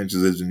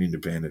crossbenches as an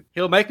independent.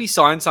 He'll make me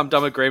sign some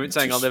dumb agreement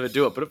saying I'll never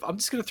do it, but I'm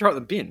just going to throw it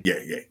in the bin. Yeah.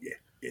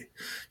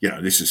 You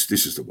know, this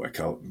is the way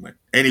Carlton went.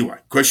 Anyway,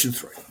 question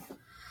 3.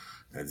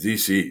 Now,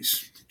 this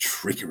is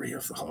trickery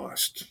of the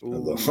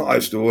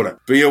highest order.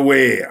 Be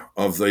aware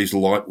of these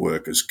light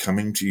workers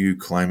coming to you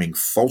claiming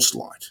false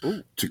light,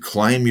 to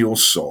claim your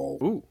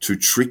soul, to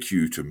trick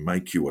you, to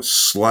make you a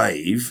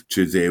slave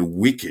to their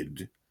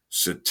wicked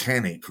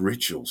satanic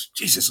rituals.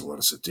 Jesus, a lot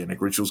of satanic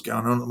rituals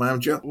going on at the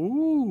moment, Joe.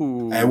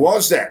 Ooh. And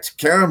was that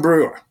Karen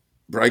Brewer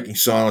breaking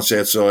silence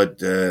outside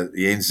the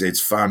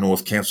NZ's Far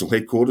North Council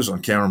headquarters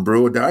on Karen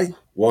Brewer Day?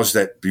 Was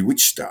that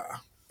bewitched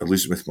star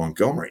Elizabeth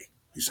Montgomery,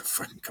 who's a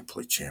fucking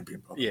complete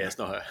champion? Yeah, it's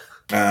not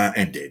her.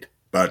 And dead.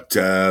 But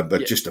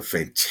just a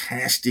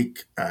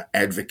fantastic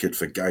advocate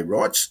for gay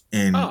rights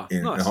in nice.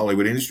 the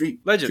Hollywood industry.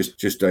 Legend.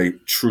 Just a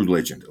true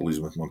legend,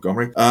 Elizabeth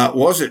Montgomery.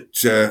 Was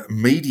it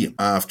medium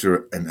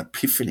after an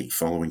epiphany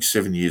following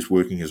 7 years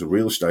working as a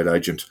real estate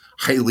agent,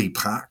 Hayley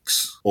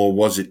Parks? Or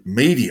was it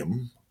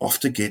medium off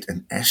to get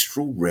an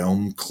astral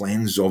realm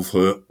cleanse of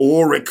her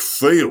auric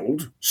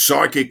field,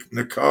 psychic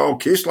Nicole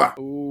Kistler?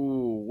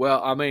 Ooh,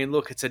 well, I mean,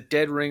 look, it's a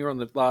dead ringer on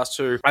the last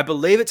two. I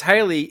believe it's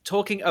Hayley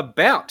talking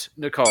about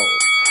Nicole.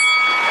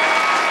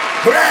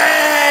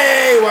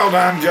 Hooray! Well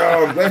done,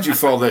 Joe. I'm glad you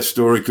followed that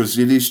story because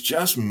it is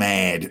just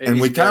mad. And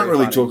we can't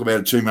really talk about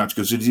it too much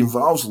because it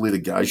involves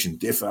litigation,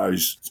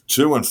 defos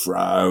to and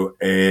fro.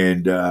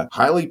 And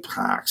Hayley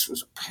Parks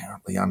was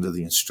apparently under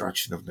the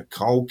instruction of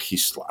Nicole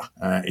Kistler,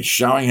 is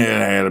showing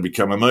her how to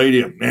become a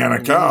medium. Now,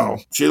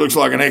 Nicole, she looks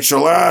like an extra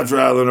large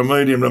rather than a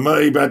medium to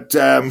me, but...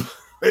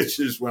 It's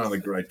just one of the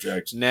great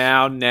jokes.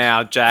 Now,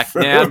 Jack.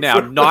 Now.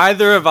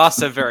 Neither of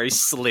us are very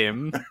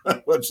slim.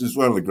 Which is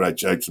one of the great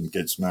jokes from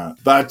Get Smart.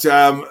 But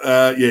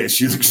yeah,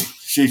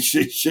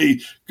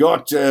 she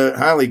got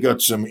Harley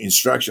got some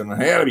instruction on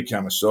how to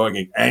become a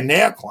psychic, and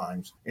now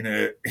claims in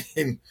her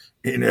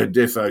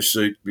defo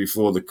suit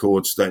before the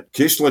courts that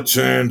Kistler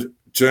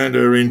turned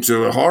her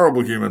into a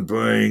horrible human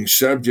being,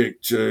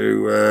 subject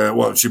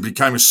to, she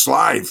became a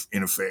slave,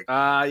 in effect.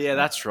 Yeah,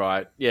 that's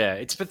right. Yeah,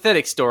 it's a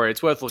pathetic story.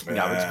 It's worth looking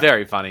up. It's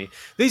very funny.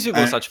 These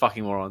people are such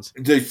fucking morons.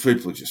 These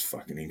people are just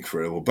fucking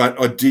incredible. But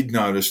I did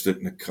notice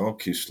that Nicole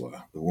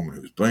Kistler, the woman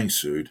who was being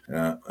sued,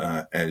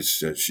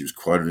 as she was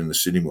quoted in the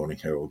Sydney Morning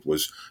Herald,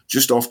 was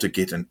just off to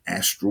get an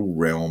astral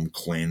realm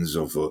cleanse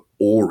of an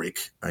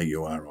auric,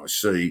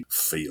 A-U-R-I-C,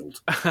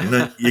 field.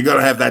 You got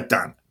to have that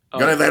done. You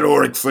got to have that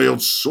auric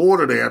field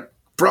sorted out,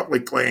 properly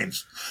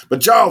cleansed. But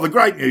Joel, the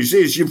great news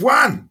is you've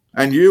won,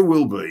 and you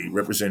will be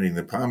representing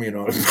the Parliament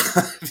United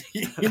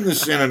Party in the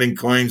Senate in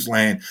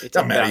Queensland.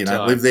 Doesn't matter, you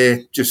don't live there.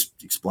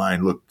 Just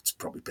explain. Look, it's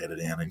probably better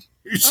down in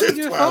New South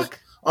Wales.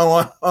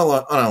 I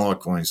don't like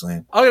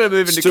Queensland. I'm going to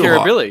move It's into too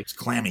hot. Kirribilli. It's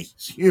clammy.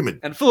 It's humid.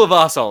 And full of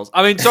arseholes.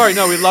 I mean, sorry,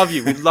 no, we love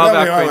you. We love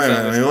our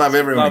Queenslanders. We love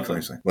everyone in Love them.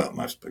 Queensland. Well,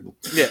 most people.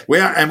 Yeah.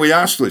 We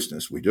ask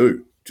listeners, we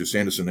do, to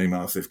send us an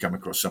email if they've come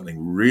across something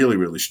really,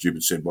 really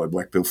stupid said by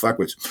Black Pill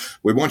Fuckwits.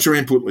 We want your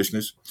input,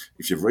 listeners.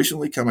 If you've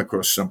recently come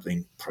across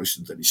something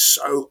posted that is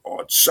so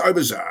odd, so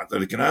bizarre,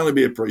 that it can only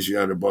be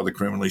appreciated by the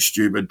criminally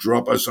stupid,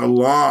 drop us a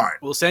line.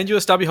 We'll send you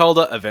a stubby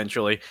holder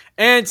eventually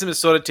and some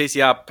assorted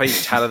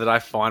TCRP tatter that I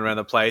find around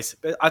the place.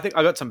 But I think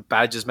I got some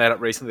badges made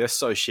up recently. They're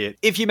so shit.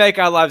 If you make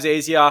our lives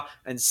easier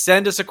and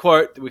send us a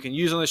quote that we can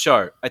use on the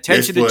show,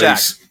 attention to Jack.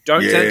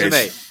 Don't send it to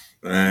me.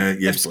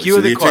 Yes, Obscure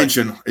please.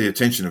 the The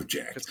attention of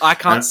Jack. I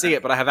can't see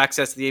it, but I have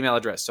access to the email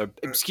address. So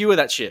obscure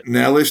that shit.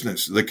 Now,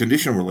 listeners, the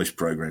conditional release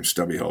program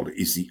stubby holder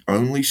is the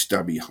only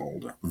stubby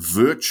holder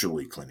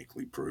virtually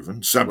clinically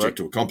proven, subject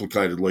to a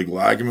complicated legal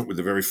argument with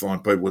the very fine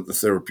people at the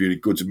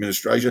Therapeutic Goods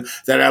Administration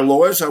that our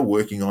lawyers are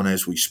working on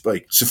as we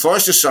speak.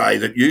 Suffice to say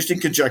that used in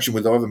conjunction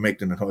with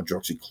ivermectin and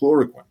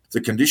hydroxychloroquine, the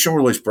conditional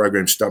release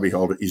program stubby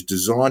holder is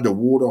designed to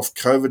ward off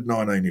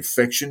COVID-19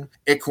 infection,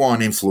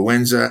 equine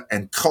influenza,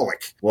 and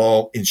colic,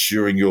 while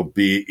ensuring your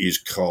beer is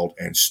cold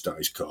and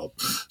stays cold.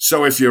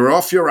 So if you're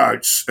off your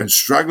oats and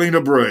struggling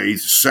to breathe,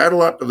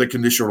 saddle up to the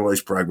conditional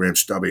release program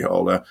stubby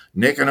holder,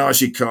 neck an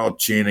icy cold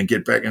chin, and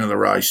get back into the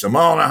race. A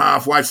mile and a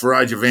half wait for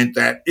age event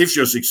that, if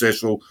you're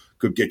successful,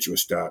 could get you a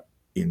start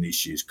in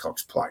this year's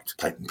Cox Plate.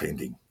 Patent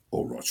pending,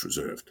 all rights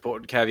reserved.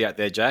 Important caveat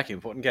there, Jack.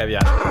 Important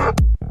caveat.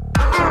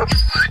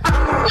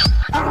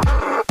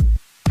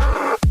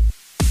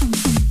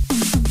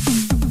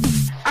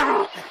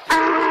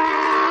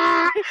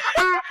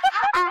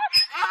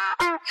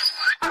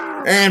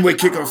 And we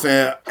kick off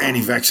our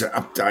anti-vaxxer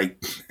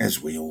update, as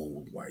we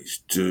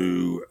always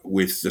do,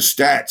 with the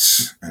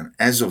stats. And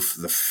as of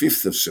the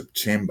 5th of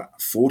September,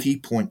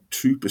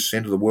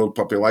 40.2% of the world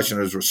population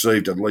has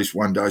received at least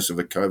one dose of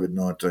a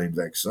COVID-19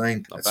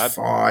 vaccine. Not That's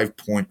bad.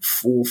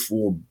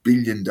 5.44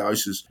 billion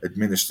doses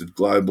administered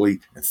globally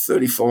and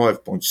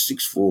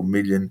 35.64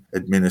 million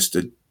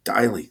administered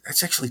daily.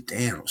 That's actually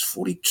down. It was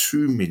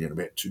 42 million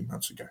about 2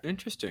 months ago.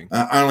 Interesting.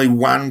 Only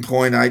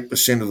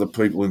 1.8% of the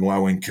people in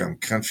low-income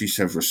countries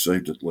have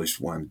received at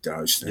least one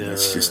dose. And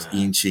it's just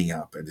inching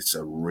up, and it's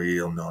a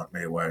real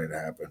nightmare waiting to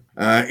happen.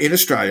 In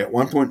Australia,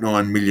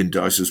 1.9 million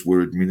doses were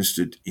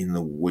administered in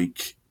the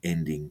week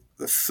ending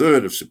the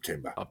 3rd of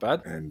September. Not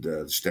bad. And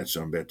the stats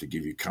I'm about to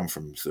give you come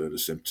from the 3rd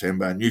of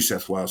September. New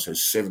South Wales has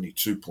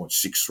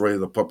 72.63 of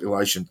the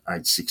population,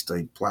 age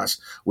 16 plus,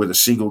 with a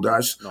single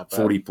dose,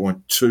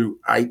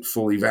 40.28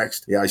 fully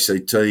vaxxed. The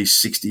ACT,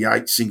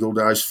 68 single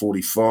dose,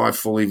 45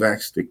 fully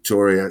vaxxed.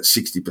 Victoria,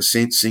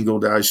 60% single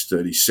dose,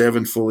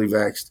 37 fully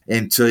vaxxed.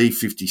 NT,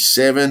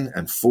 57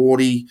 and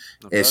 40.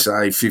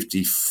 SA,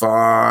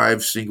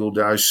 55 single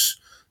dose,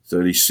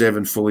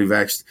 37 fully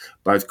vaxxed.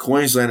 Both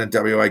Queensland and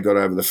WA got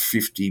over the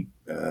 50%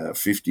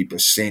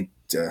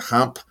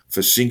 hump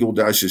for single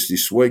doses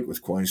this week,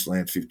 with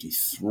Queensland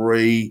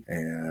 53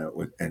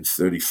 and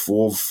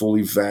 34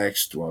 fully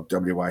vaxxed, while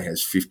WA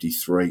has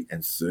 53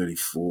 and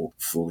 34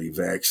 fully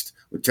vaxxed,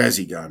 with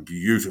Tassie going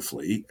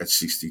beautifully at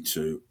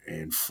 62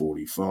 and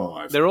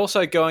 45. They're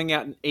also going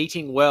out and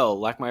eating well,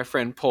 like my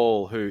friend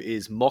Paul, who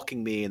is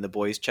mocking me in the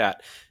boys'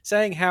 chat,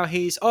 saying how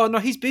he's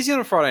busy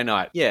on a Friday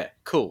night. Yeah,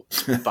 cool,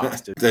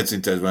 bastard. That's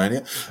in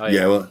Tasmania. Oh,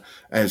 yeah. Yeah, well,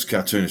 as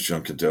cartoonist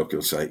John Cadelka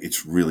will say,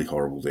 it's really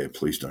horrible there.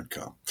 Please don't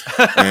come.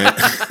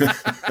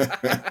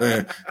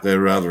 They're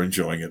rather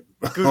enjoying it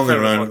on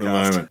their own at the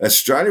moment.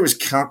 Australia is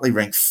currently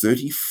ranked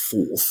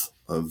 34th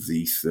of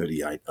the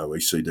 38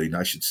 OECD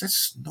nations.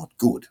 That's not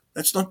good.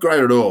 That's not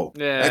great at all.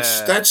 Yeah.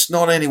 That's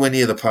not anywhere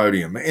near the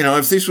podium. You know,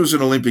 if this was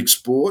an Olympic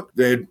sport,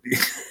 there'd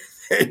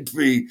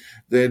be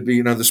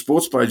the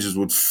sports pages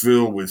would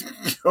fill with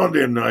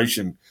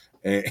condemnation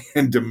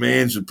and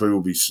demands that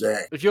people be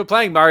sacked. If you're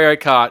playing Mario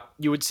Kart,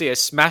 you would see a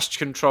smashed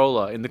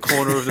controller in the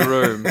corner of the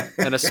room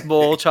and a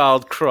small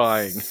child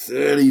crying.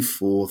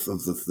 34th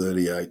of the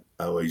 38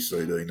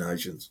 OECD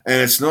nations.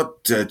 And it's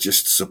not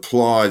just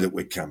supply that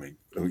we're coming.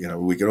 You know,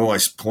 we can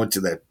always point to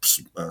that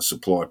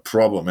supply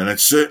problem, and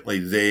it's certainly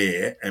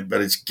there, but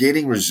it's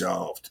getting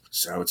resolved.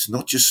 So it's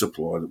not just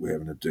supply that we're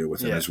having to deal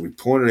with. And as we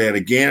pointed out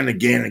again and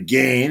again and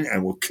again,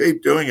 and we'll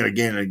keep doing it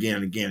again and again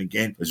and again and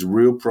again, there's a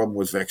real problem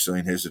with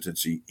vaccine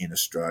hesitancy in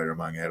Australia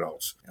among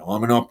adults. Now,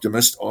 I'm an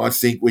optimist. I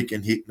think we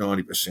can hit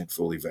 90%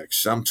 fully vaxxed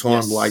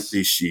sometime late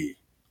this year.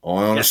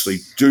 I honestly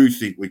do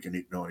think we can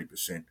hit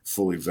 90%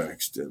 fully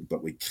vaxxed,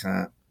 but we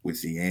can't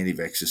with the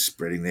anti-vaxxers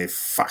spreading their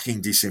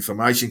fucking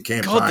disinformation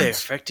campaigns. God, they're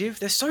effective.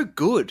 They're so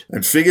good.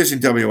 And figures in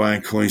WA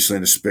and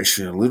Queensland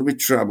especially are a little bit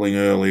troubling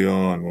early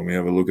on when we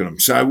have a look at them.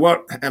 So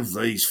what have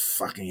these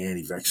fucking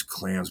anti-vax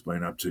clowns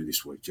been up to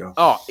this week, Joe?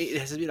 Oh, it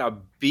has been a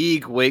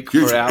big week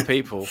for our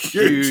people.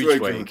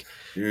 Huge week.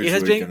 It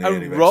has been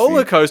a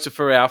roller coaster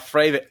for our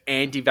favourite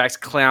anti-vax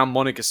clown,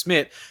 Monica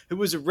Smit, who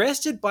was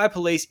arrested by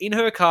police in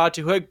her car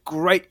to her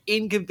great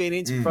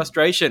inconvenience and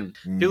frustration.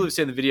 People who've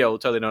seen the video will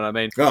totally know what I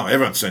mean. Oh,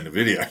 everyone's seen the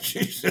video.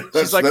 That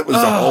was like, the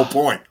whole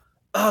point.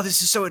 oh,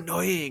 this is so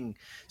annoying.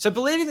 So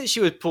believing that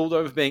she was pulled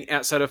over for being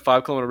outside a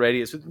 5-kilometre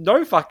radius with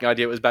no fucking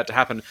idea what was about to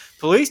happen,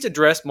 police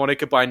addressed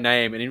Monica by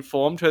name and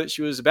informed her that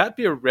she was about to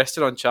be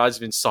arrested on charges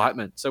of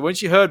incitement. So when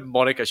she heard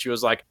Monica, she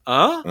was like,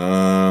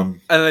 And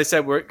they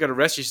said, we're going to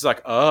arrest you. She's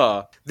like,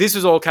 This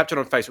was all captured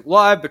on Facebook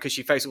Live because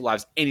she Facebook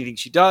Lives anything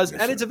she does.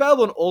 And it's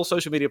available on all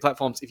social media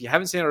platforms. If you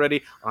haven't seen it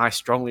already, I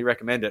strongly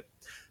recommend it.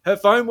 Her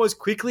phone was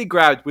quickly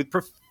grabbed with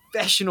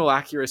professional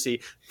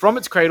accuracy from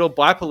its cradle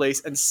by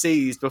police and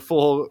seized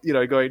before,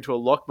 going into a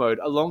lock mode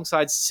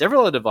alongside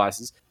several other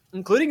devices,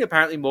 including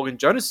apparently Morgan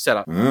Jonas'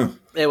 setup.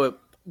 There were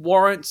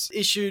warrants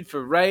issued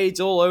for raids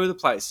all over the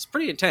place. It's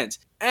pretty intense.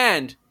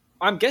 And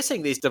I'm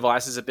guessing these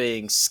devices are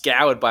being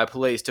scoured by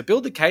police to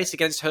build the case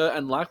against her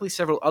and likely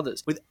several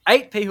others, with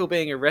 8 people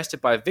being arrested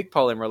by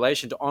VicPol in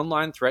relation to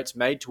online threats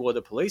made toward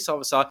a police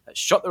officer that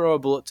shot the rubber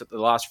bullets at the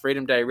last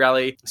Freedom Day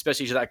rally,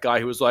 especially to that guy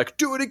who was like,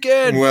 do it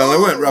again! Well, they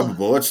weren't rubber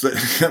bullets. They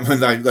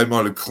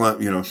might have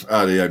claimed,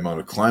 RDA might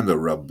have claimed they were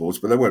rubber bullets,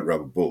 but they weren't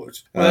rubber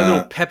bullets. Were they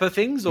little pepper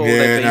things? Or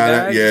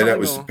that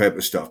was the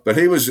pepper stuff. But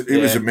he was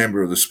a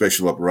member of the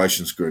Special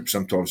Operations Group,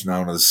 sometimes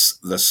known as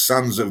the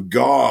Sons of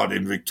God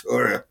in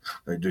Victoria.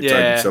 They do take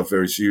themselves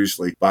very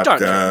seriously.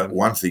 But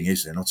one thing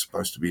is they're not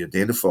supposed to be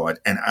identified.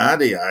 And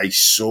RDA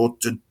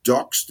sought to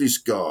dox this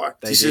guy.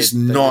 This is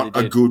not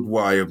a good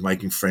way of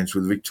making friends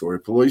with the Victoria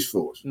Police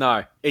Force.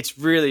 No, it's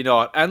really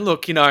not. And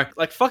look,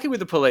 fucking with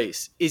the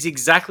police is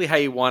exactly how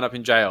you wind up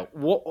in jail.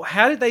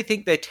 How did they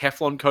think their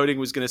Teflon coating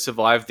was going to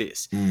survive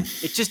this?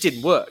 It just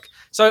didn't work.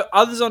 So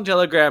others on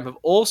Telegram have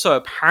also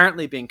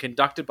apparently been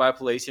conducted by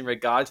police in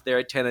regard to their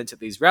attendance at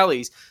these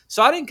rallies,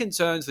 citing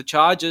concerns the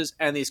charges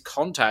and this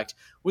contact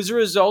was a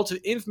result of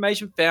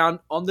information found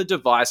on the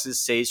devices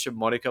seized from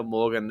Monica,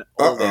 Morgan,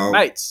 all their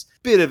mates.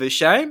 Bit of a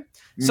shame.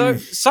 So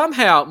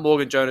somehow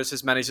Morgan Jonas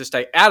has managed to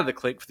stay out of the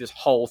clink for this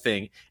whole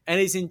thing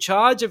and is in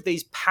charge of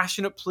these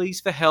passionate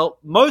pleas for help,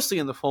 mostly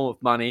in the form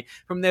of money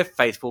from their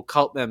faithful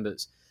cult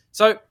members.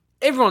 So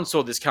everyone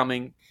saw this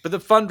coming, but the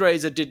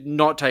fundraiser did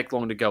not take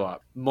long to go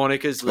up.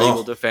 Monica's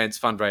legal defense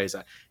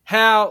fundraiser.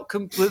 How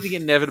completely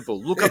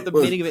inevitable. Look up the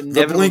meaning of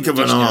inevitable. The blink of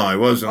an eye,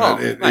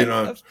 wasn't it? Mate,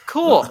 of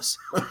course.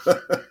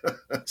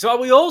 So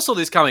we all saw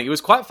this coming. It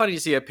was quite funny to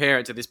see a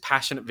parent to this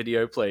passionate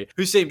video plea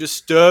who seemed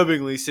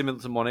disturbingly similar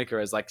to Monica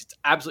as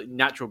absolutely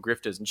natural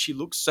grifters, and she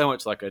looks so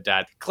much like her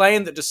dad,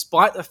 claimed that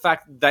despite the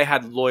fact that they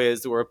had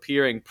lawyers that were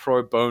appearing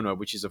pro bono,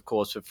 which is of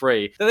course for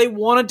free, that they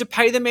wanted to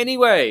pay them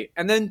anyway,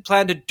 and then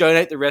planned to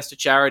donate the rest to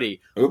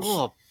charity. Oops.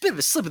 Oh, bit of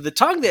a slip of the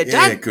tongue there,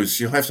 Dad. Yeah, because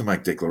you'll have to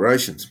make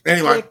declarations.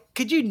 Anyway.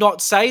 Could you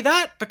not say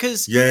that?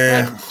 Because,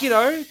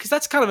 because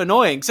that's kind of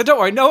annoying. So don't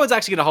worry, no one's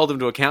actually going to hold them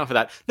to account for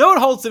that. No one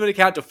holds them to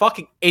account to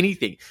fucking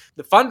anything.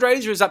 The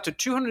fundraiser is up to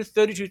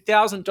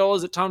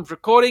 $232,000 at time of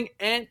recording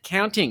and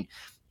counting.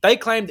 They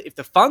claim that if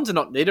the funds are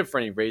not needed for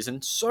any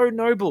reason, so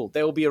noble,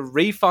 there will be a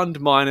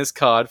refund minus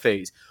card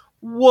fees.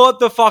 What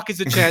the fuck is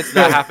the chance of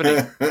that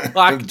happening?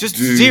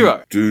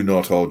 Zero. Do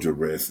not hold your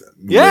breath,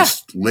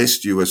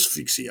 lest you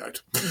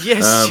asphyxiate.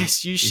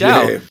 Yes, you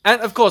shall. Yeah.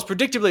 And of course,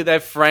 predictably,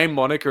 they've framed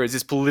Monica as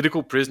this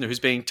political prisoner who's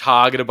being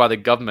targeted by the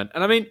government.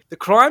 And I mean, the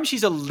crimes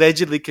she's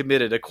allegedly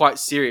committed are quite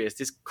serious.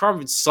 This crime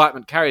of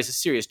incitement carries a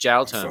serious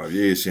jail term. 5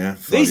 years, yeah.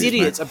 These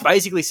idiots are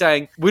basically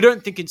saying, we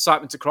don't think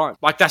incitement's a crime.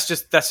 That's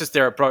just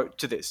their approach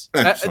to this.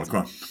 It's not a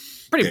crime.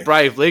 Pretty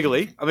brave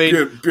legally. I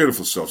mean,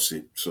 beautiful soft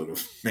sit sort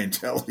of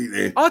mentality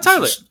there. Oh,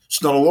 totally.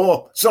 It's not a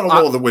law. It's not a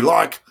law that we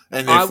like,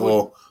 and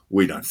therefore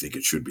we don't think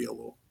it should be a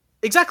law.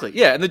 Exactly.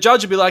 Yeah, and the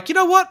judge would be like, you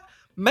know what?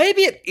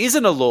 Maybe it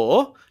isn't a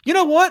law. You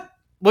know what?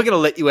 We're going to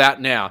let you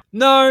out now.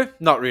 No,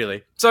 not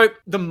really. So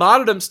the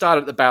martyrdom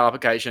started at the bail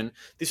application.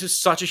 This was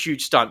such a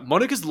huge stunt.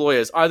 Monica's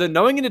lawyers, either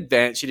knowing in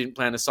advance she didn't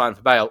plan to sign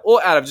for bail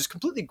or out of just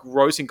completely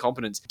gross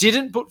incompetence,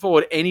 didn't put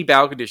forward any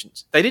bail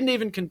conditions. They didn't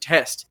even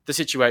contest the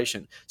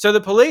situation. So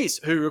the police,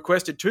 who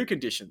requested 2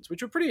 conditions,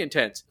 which were pretty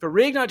intense, for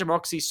Reignite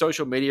Democracy's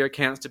social media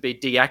accounts to be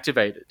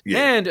deactivated,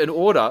 and an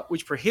order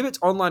which prohibits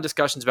online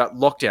discussions about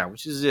lockdown,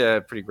 which is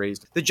pretty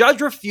reasonable. The judge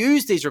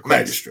refused these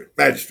requests.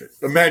 Magistrate.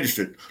 The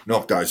magistrate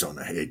knocked those on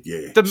the head,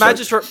 yeah. The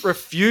magistrate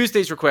refused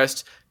these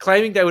requests,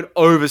 claiming they would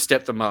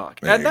overstep the mark.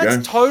 And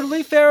that's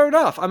totally fair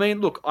enough. I mean,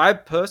 look, I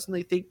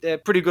personally think they're a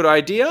pretty good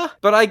idea,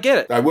 but I get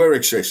it. They were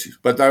excessive,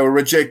 but they were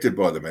rejected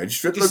by the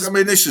magistrate. Look, I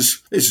mean, this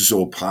is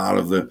all part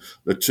of the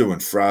to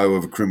and fro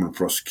of a criminal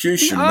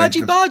prosecution. The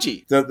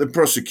argy-bargy. The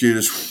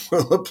prosecutors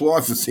will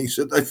apply for things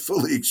that they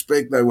fully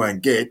expect they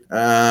won't get,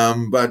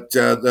 but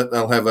that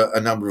they'll have a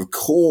number of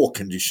core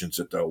conditions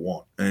that they'll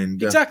want.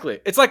 And exactly.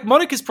 It's like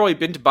Monica's probably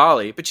been to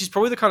Bali, but she's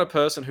probably the kind of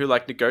person who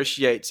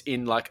negotiates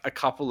in a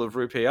couple of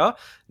rupiah.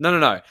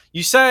 No.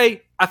 You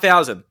say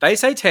 1,000, they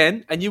say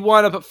 10, and you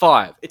wind up at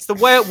 5. It's the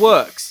way it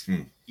works.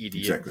 Idiot.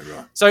 Exactly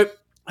right. So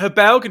her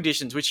bail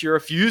conditions, which she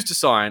refused to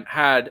sign,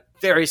 had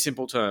very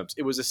simple terms.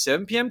 It was a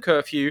 7 p.m.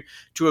 curfew,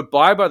 to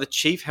abide by the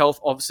chief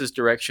health officer's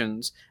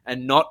directions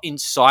and not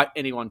incite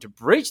anyone to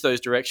breach those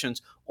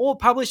directions or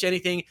publish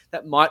anything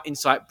that might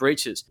incite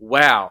breaches.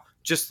 Wow.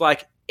 Just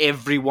like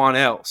everyone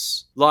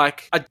else.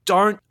 I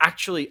don't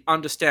actually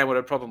understand what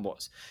her problem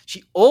was.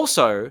 She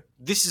also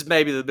this is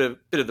maybe the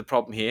bit of the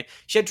problem here.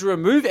 She had to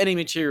remove any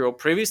material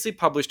previously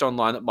published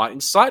online that might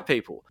incite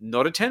people,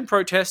 not attend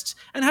protests,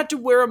 and had to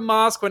wear a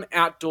mask when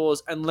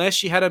outdoors unless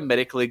she had a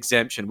medical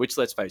exemption, which,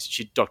 let's face it,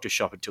 she'd doctor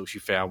shop until she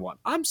found one.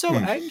 I'm so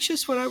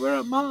anxious when I wear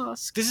a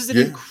mask. This is an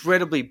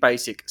incredibly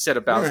basic set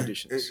of bail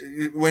conditions.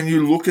 When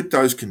you look at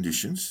those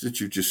conditions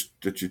that you just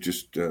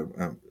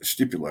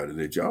stipulated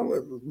there,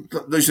 Joel,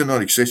 these are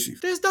not excessive.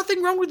 There's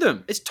nothing wrong with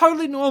them. It's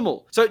totally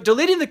normal. So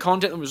deleting the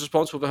content that was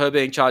responsible for her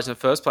being charged in the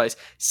first place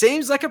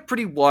seems like a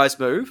pretty wise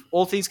move,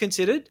 all things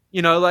considered.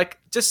 You know, like,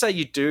 just say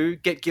you do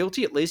get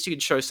guilty, at least you can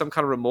show some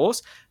kind of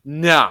remorse.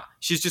 Nah,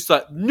 she's just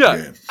like,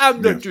 no,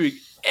 I'm not doing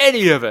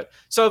any of it.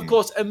 So, of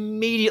course,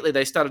 immediately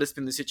they started to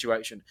spin the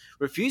situation.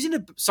 Refusing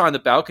to sign the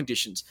bail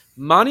conditions,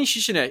 Marnie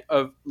Shishinet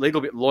of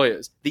Legal Bit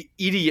Lawyers, the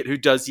idiot who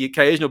does the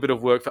occasional bit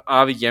of work for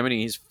Avi Yemeni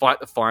in his Fight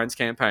the Fines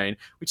campaign,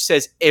 which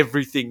says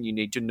everything you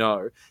need to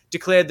know,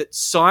 declared that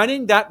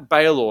signing that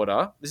bail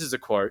order, this is a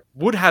quote,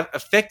 would have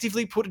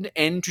effectively put an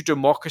end to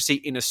democracy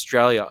in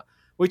Australia,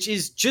 which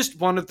is just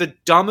one of the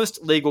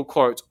dumbest legal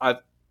quotes I've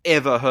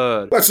ever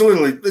heard. Well,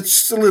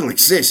 it's a little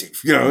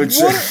excessive, you know.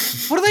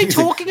 What are they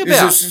talking about?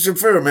 There's a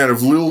fair amount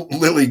of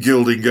lily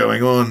gilding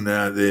going on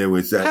there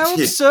with that. How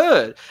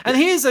absurd. And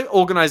here's an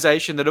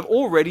organisation that have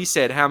already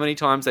said how many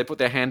times they put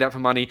their hand out for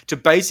money to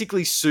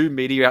basically sue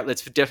media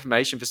outlets for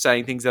defamation for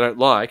saying things they don't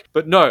like.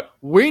 But no,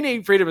 we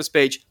need freedom of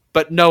speech,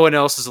 but no one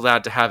else is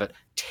allowed to have it.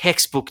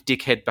 Textbook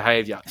dickhead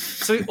behaviour.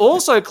 So he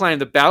also claimed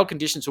the bail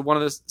conditions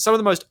were some of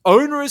the most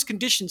onerous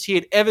conditions he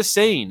had ever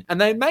seen, and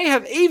they may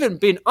have even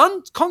been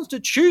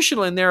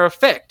unconstitutional in their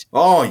effect.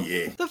 Oh,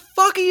 yeah. The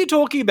fuck are you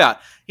talking about?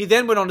 He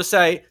then went on to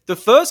say the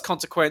first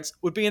consequence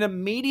would be an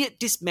immediate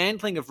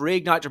dismantling of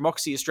Reignite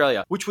Democracy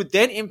Australia, which would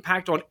then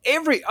impact on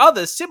every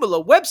other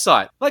similar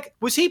website. Like,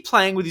 was he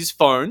playing with his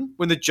phone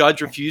when the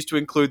judge refused to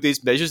include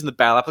these measures in the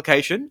bail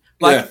application?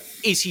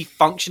 Is he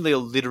functionally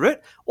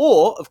illiterate?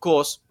 Or, of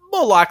course,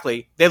 more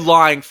likely, they're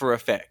lying for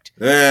effect.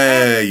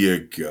 There you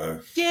go.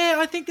 Yeah,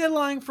 I think they're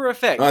lying for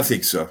effect. I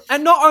think so.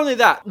 And not only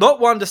that,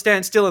 not one to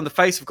stand still in the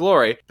face of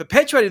glory,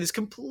 perpetuating this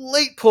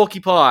complete porky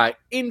pie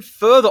in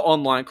further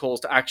online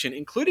calls to action,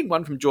 including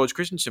one from George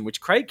Christensen, which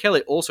Craig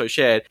Kelly also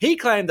shared. He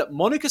claimed that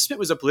Monica Smit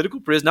was a political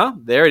prisoner.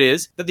 There it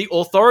is. That the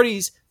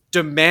authorities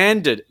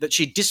demanded that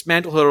she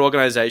dismantle her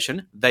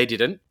organisation. They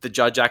didn't. The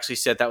judge actually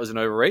said that was an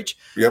overreach.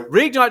 Yep.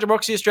 Reignite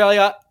Democracy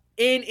Australia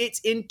in its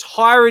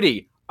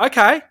entirety.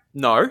 Okay,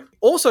 no.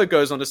 Also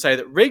goes on to say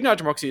that Reignite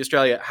Democracy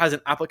Australia has an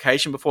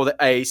application before the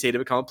AEC to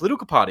become a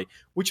political party,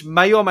 which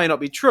may or may not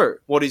be true.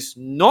 What is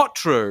not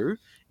true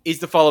is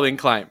the following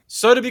claim.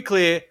 So to be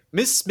clear,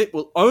 Ms. Smit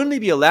will only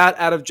be allowed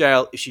out of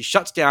jail if she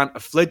shuts down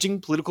a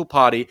fledgling political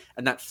party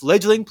and that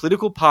fledgling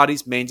political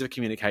party's means of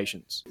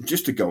communications.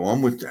 Just to go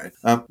on with that,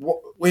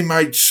 we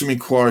made some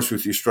inquiries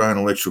with the Australian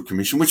Electoral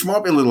Commission, which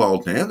might be a little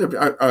old now,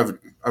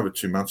 over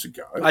 2 months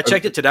ago. I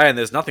checked it today and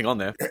there's nothing on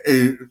there.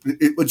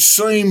 It would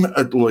seem,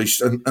 at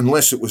least,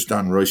 unless it was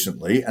done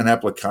recently, an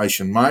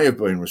application may have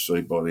been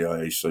received by the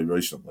AEC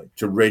recently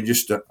to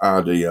register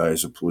RDA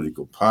as a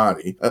political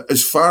party.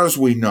 As far as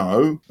we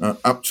know,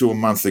 up to a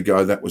month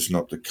ago, that was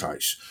not the case.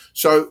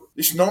 So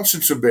this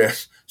nonsense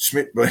about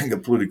Smit being a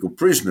political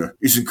prisoner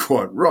isn't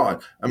quite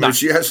right. I mean, if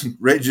she hasn't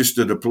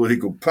registered a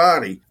political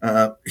party,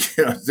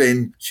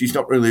 then she's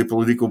not really a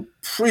political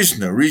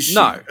prisoner, is she?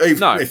 No,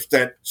 Even if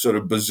that sort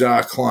of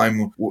bizarre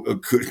claim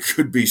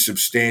could be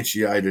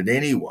substantiated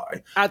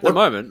anyway. At the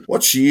moment.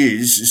 What she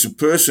is a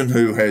person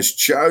who has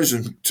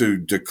chosen to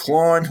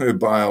decline her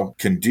bail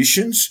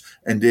conditions,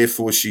 and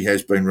therefore she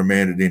has been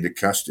remanded into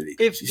custody.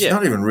 She's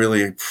not even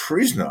really a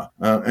prisoner,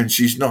 and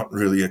she's not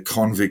really a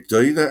convict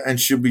either, and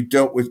she'll be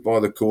dealt with by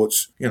the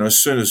courts, as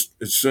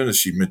soon as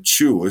she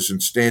matures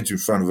and stands in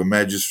front of a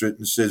magistrate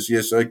and says,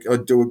 yes, I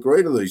do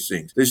agree to these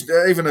things. There's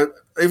even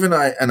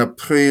an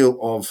appeal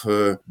of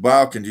her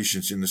bail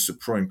conditions in the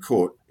Supreme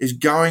Court is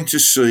going to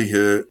see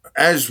her,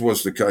 as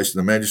was the case in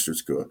the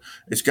Magistrates Court,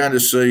 it's going to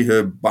see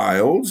her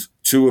bailed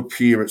to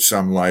appear at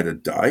some later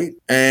date,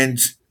 and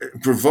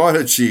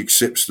provided she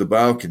accepts the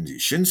bail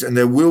conditions, and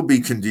there will be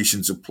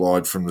conditions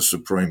applied from the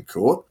Supreme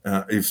Court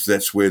if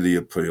that's where the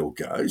appeal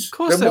goes. Of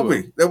course there will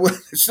be.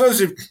 It's not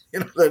as if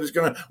they're just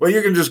going to,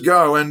 you can just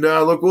go and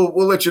look,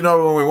 we'll let you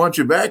know when we want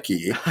you back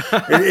here.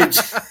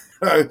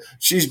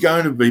 She's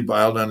going to be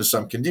bailed under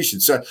some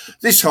conditions. So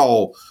this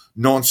whole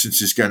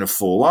nonsense is going to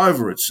fall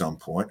over at some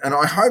point, and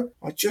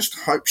I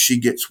just hope she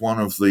gets one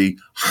of the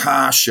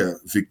harsher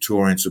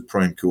Victorian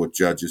Supreme Court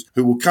judges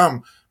who will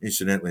come,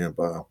 incidentally, a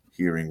bail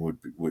hearing would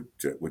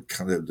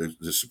come,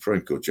 the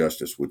Supreme Court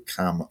justice would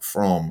come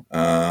from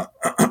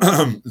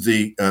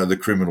the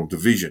criminal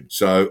division.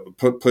 So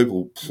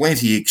people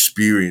plenty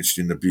experienced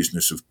in the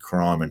business of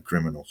crime and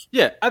criminals.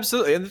 Yeah,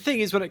 absolutely. And the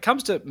thing is, when it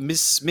comes to Ms.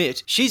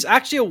 Smit, she's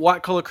actually a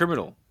white-collar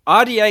criminal.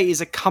 RDA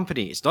is a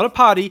company. It's not a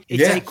party.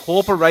 It's a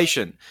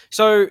corporation.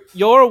 So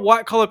you're a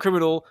white-collar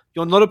criminal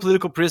you're not a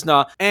political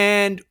prisoner,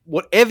 and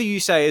whatever you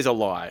say is a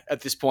lie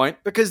at this point,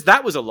 because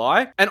that was a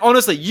lie. And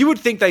honestly, you would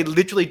think they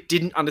literally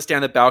didn't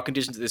understand the bail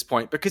conditions at this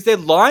point, because they're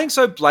lying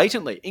so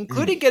blatantly,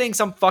 including getting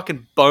some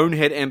fucking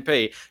bonehead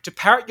MP to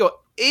parrot your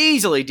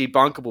easily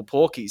debunkable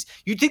porkies.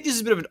 You'd think this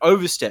is a bit of an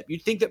overstep.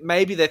 You'd think that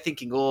maybe they're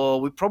thinking, oh,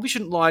 we probably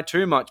shouldn't lie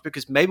too much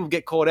because maybe we'll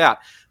get caught out.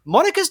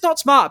 Monica's not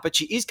smart, but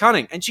she is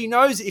cunning, and she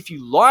knows if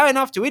you lie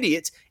enough to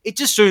idiots, it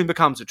just soon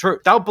becomes the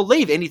truth. They'll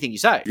believe anything you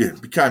say. Yeah,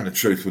 it became the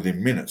truth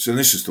within minutes, and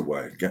this is the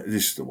way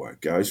it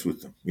goes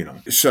with them.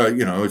 So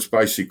it's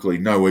basically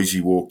no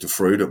easy walk to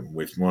freedom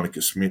with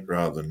Monica Smit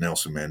rather than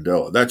Nelson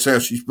Mandela. That's how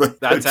she's been.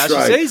 That's how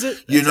she sees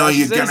it. You're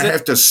going to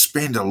have to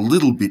spend a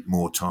little bit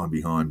more time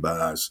behind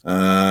bars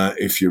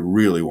if you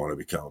really want to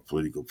become a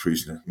political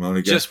prisoner,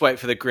 Monica. Just wait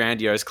for the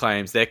grandiose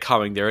claims. They're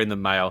coming. They're in the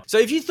mail. So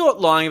if you thought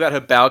lying about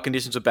her bail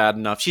conditions were bad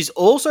enough, she's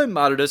also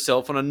muttered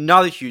herself on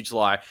another huge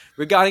lie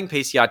regarding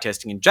PCR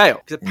testing in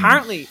jail. Because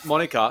apparently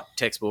Monica,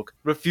 textbook,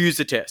 refused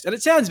the test. And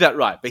it sounds about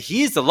right, but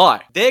here's the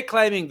lie. They're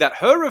claiming that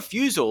her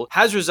refusal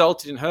has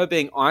resulted in her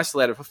being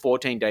isolated for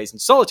 14 days in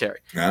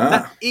solitary.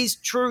 That is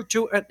true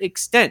to an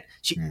extent.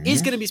 She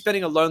is going to be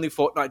spending a lonely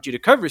fortnight due to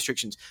COVID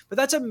restrictions, but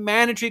that's a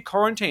mandatory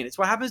quarantine. It's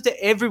what happens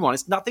to everyone.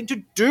 It's nothing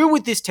to do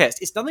with this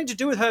test. It's nothing to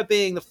do with her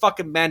being the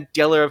fucking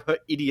Mandela of her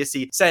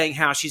idiocy, saying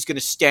how she's going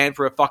to stand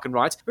for her fucking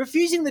rights.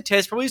 Refusing the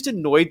test probably just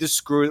annoyed the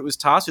screw that was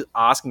tasked with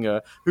asking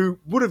her, who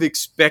would have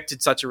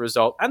expected such a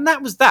result, and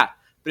that was that.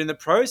 But in the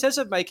process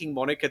of making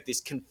Monica this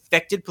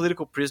confected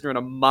political prisoner and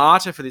a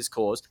martyr for this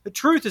cause, the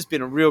truth has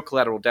been a real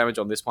collateral damage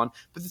on this one.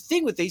 But the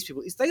thing with these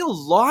people is they all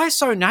lie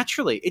so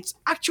naturally. It's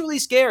actually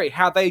scary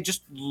how they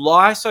just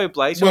lie so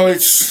blatantly. Well,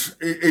 it's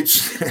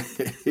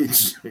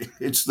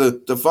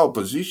the default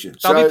position.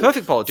 They'll be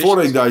perfect politicians.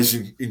 14 days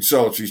in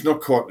solitary is not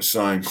quite the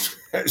same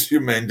as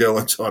your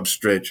Mandela type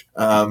stretch.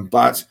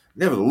 But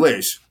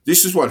nevertheless,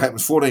 this is what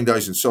happens 14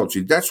 days in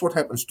solitary. That's what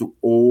happens to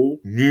all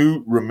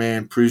new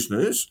remand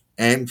prisoners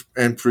and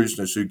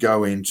prisoners who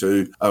go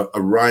into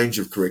a range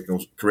of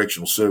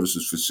correctional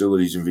services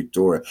facilities in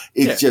Victoria.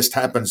 It just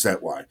happens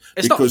that way.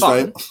 It's because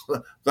not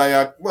fun. they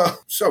are,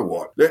 well, so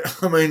what?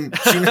 I mean,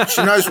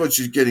 she knows what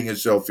she's getting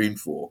herself in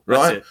for,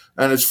 right?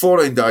 And it's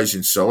 14 days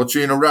in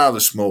solitary in a rather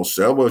small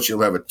cell where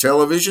she'll have a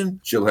television,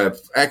 she'll have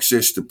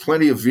access to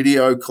plenty of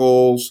video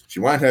calls. She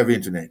won't have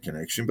internet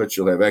connection, but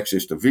she'll have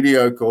access to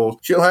video calls.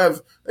 She'll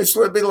have, it's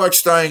a bit like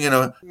staying in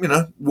a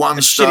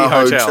one-star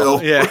hotel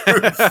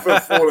for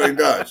 14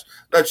 days.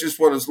 That's just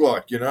what it's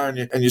like,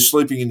 and you're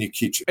sleeping in your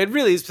kitchen. It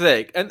really is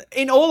pathetic. And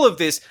in all of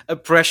this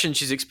oppression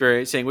she's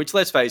experiencing, which,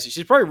 let's face it,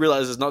 she's probably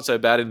realised it's not so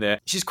bad in there,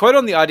 she's quoted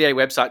on the IDA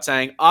website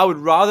saying, "I would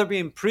rather be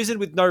imprisoned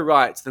with no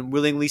rights than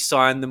willingly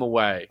sign them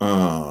away."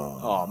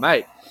 Oh,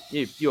 mate.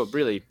 You're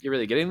really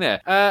getting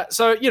there.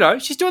 So,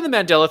 she's doing the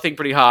Mandela thing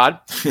pretty hard.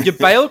 Your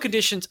bail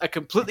conditions are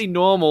completely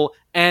normal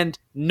and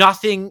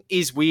nothing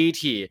is weird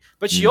here.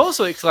 But she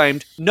also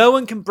exclaimed, "No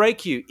one can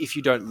break you if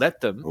you don't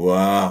let them."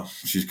 Wow.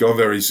 She's gone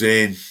very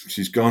zen.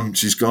 She's gone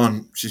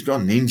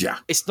ninja.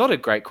 It's not a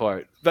great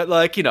quote, but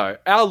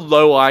our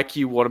low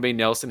IQ wannabe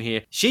Nelson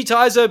here, she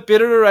ties her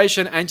bit of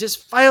narration and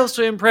just fails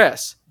to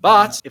impress.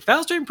 But it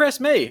fails to impress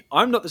me.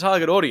 I'm not the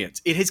target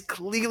audience. It has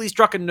clearly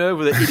struck a nerve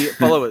with her idiot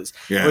followers.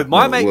 With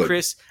my mate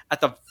Chris,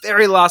 at the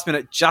very last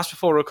minute, just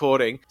before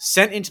recording,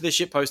 sent into the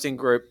shitposting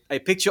group a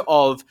picture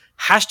of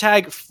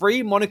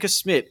 #Free Monica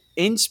Smit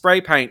in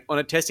spray paint on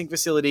a testing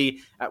facility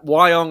at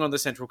Wyong on the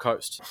Central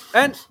Coast.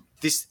 And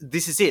this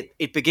is it.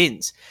 It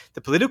begins.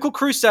 The political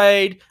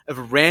crusade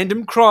of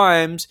random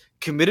crimes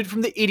committed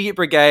from the idiot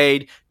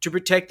brigade to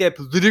protect their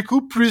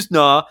political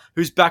prisoner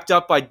who's backed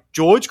up by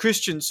George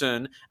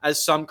Christensen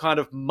as some kind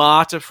of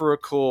martyr for a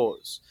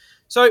cause.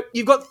 So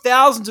you've got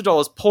thousands of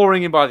dollars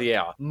pouring in by the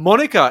hour.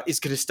 Monica is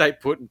going to stay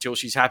put until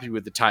she's happy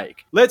with the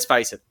take. Let's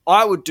face it,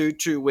 I would do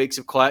 2 weeks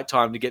of quiet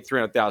time to get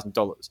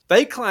 $300,000.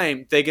 They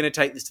claim they're going to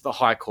take this to the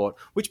High Court,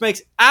 which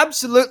makes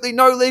absolutely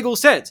no legal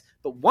sense.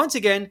 But once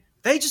again,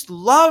 they just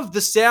love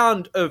the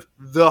sound of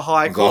the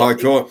High Court.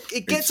 The High Court.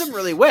 It gets them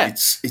really wet.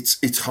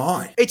 It's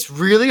high. It's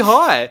really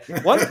high.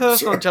 One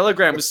person on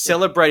Telegram was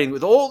celebrating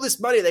with all this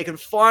money they can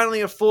finally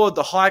afford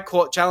the High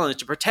Court challenge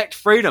to protect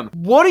freedom.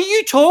 What are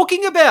you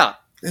talking about?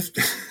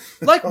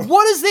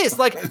 What is this?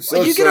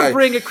 Are you going to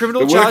bring a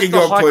criminal charge to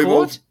the High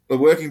Court? The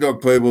working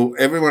dog people,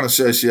 everyone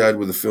associated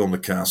with the film The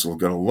Castle, have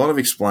got a lot of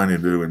explaining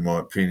to do, in my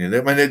opinion.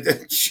 I mean, they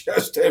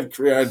just have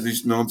created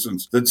this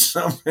nonsense that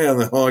somehow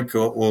the High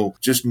Court will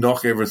just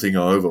knock everything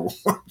over.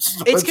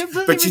 It's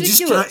completely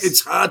ridiculous.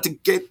 It's hard to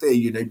get there.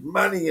 You need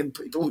money and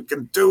people who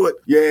can do it.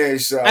 Yeah,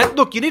 so... And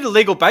look, you need a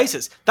legal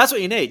basis. That's what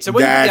you need. So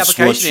when you put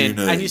the application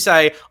in and you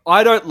say,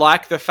 "I don't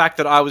like the fact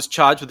that I was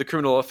charged with a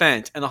criminal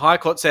offence," and the High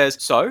Court says,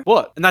 "So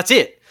what?" And that's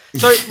it.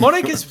 So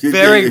Monica's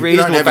very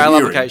reasonable bail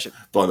application.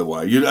 By the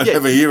way, you don't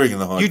have a hearing in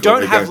the High Court. You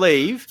don't have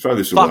leave. Throw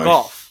this Fuck away.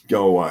 off.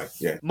 go away.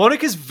 Yeah.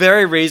 Monica's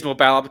very reasonable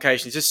bail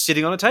application is just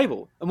sitting on a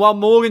table. And while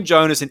Morgan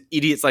Jonas and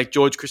idiots like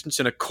George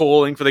Christensen are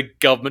calling for the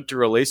government to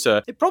release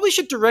her, they probably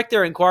should direct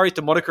their inquiries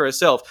to Monica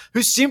herself,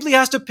 who simply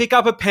has to pick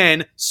up a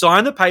pen,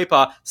 sign the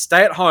paper,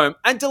 stay at home,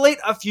 and delete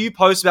a few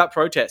posts about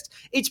protest.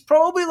 It's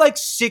probably like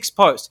 6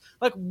 posts.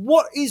 Like,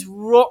 what is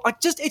wrong?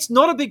 Like, just, it's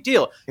not a big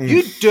deal.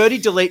 You dirty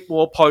delete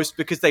more posts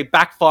because they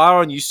backfire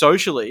on you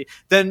socially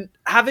than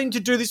having to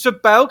do this for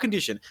bail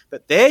condition.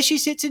 But there she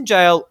sits in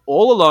jail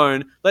all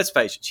alone. Let's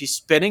face it, she's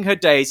spending her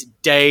days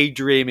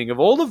daydreaming of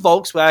all the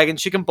Volkswagen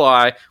she can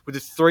buy with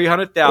the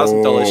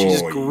 $300,000 she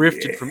just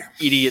grifted from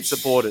idiot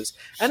supporters.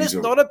 And it's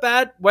not a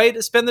bad way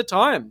to spend the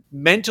time.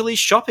 Mentally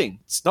shopping.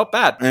 It's not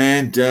bad.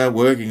 And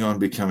working on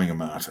becoming a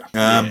martyr.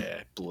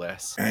 Yeah,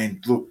 bless.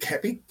 And look,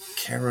 happy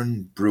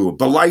Karen Brewer.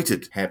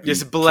 Belated happy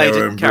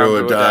Karen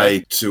Brewer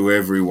Day to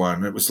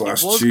everyone. It was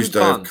last Tuesday,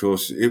 of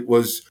course. It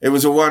was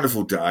a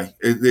wonderful day.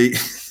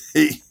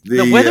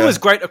 The weather was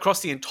great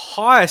across the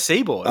entire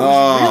seaboard. It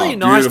was a really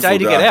nice day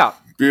to get out.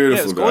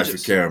 Beautiful day for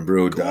Karen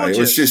Brewer Day. It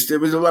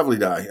was a lovely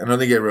day, and I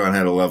think everyone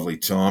had a lovely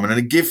time. And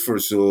a gift for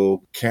us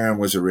all, Karen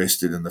was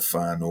arrested in the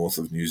far north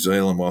of New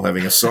Zealand while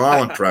having a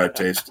silent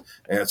protest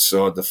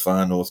outside the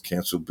Far North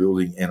Council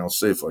building, and I'll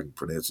see if I can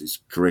pronounce this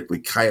correctly,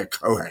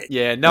 Kayakohe.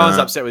 Yeah, no one's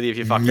upset with you if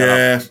you fuck that up.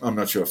 Yeah, I'm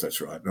not sure if that's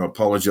right. And I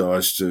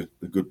apologise to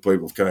the good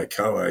people of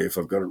Kayakohe if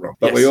I've got it wrong.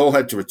 But we all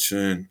had to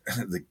return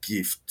the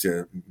gift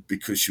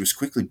because she was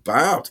quickly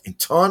bailed in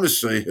time to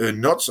see her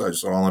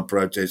not-so-silent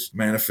protests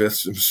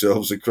manifest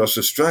themselves across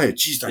Australia.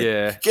 Geez,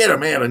 they get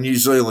them out of New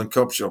Zealand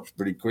cop shops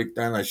pretty quick,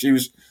 don't they? She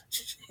was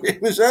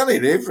only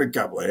there for a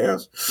couple of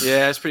hours.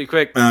 Yeah, it's pretty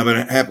quick.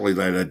 But happily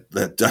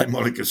that day,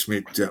 Monica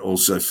Smit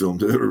also filmed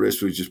her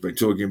arrest. We've just been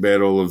talking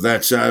about all of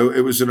that. So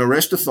it was an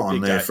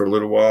arrest-a-thon there for a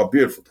little while.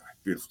 Beautiful day.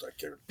 Beautiful day,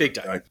 Karen. Big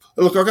day.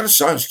 Look, I've got to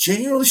say, I was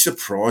genuinely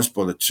surprised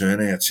by the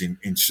turnouts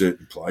in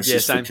certain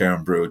places for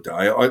Karen Brewer Day.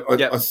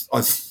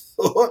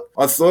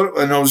 I thought,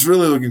 and I was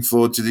really looking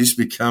forward to this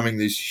becoming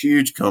this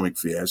huge comic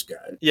fiasco.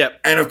 Yep.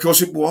 And of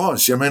course it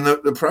was. I mean,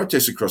 the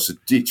protest across the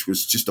ditch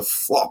was just a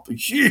flop, a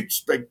huge,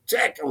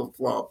 spectacular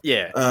flop.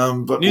 Yeah.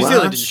 But New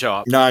Zealand didn't show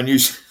up. No, New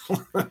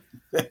Zealand.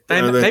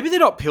 Maybe they're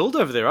not pilled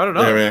over there. I don't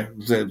know.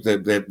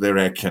 They're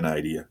our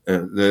Canada.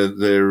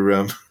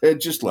 They're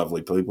just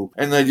lovely people.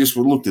 And they just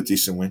looked at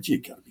this and went,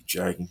 "You got to be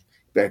joking.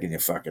 Back in your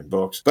fucking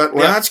box." But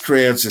large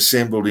crowds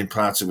assembled in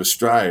parts of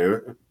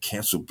Australia,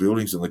 council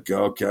buildings on the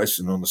Gold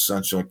Coast and on the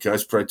Sunshine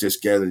Coast. Protests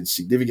gathered in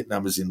significant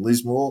numbers in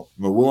Lismore,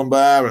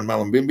 Murwillumbah and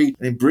Mullumbimby.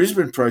 And in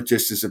Brisbane,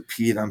 protesters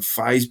appeared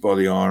unfazed by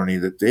the irony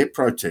that their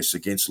protests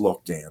against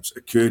lockdowns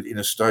occurred in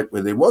a state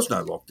where there was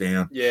no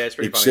lockdown,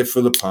 except for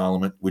the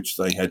Parliament, which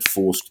they had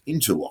forced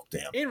into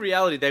lockdown. In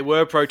reality, they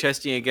were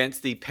protesting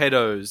against the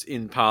pedos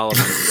in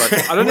Parliament,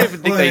 but I don't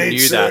even think they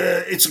knew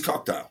that. It's a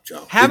cocktail,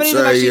 Joe. How many of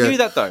them actually knew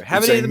that, though? How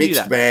many of them knew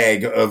that?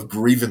 Bag of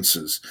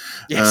grievances.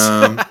 Yes.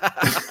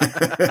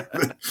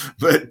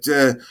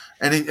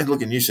 And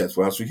look, in New South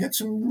Wales, we had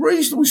some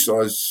reasonable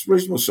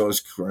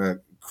sized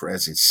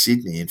crowds in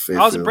Sydney, in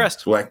Fairfield, I was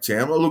impressed.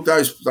 Blacktown. Well, look,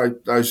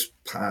 those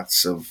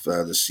parts of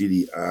the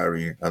city are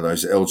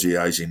those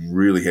LGAs in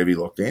really heavy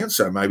lockdown,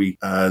 so maybe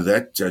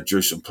that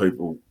drew some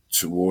people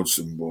towards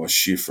them by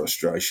sheer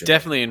frustration.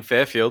 Definitely in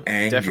Fairfield.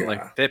 Anger. Definitely.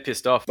 They're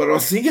pissed off. But I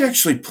think it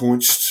actually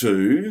points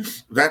to,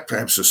 that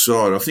perhaps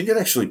aside, I think it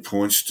actually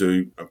points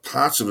to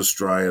parts of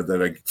Australia that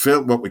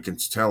are, what we can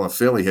tell, are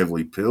fairly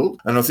heavily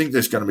pilled. And I think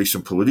there's going to be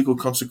some political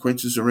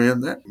consequences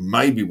around that.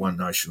 Maybe One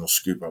Nation will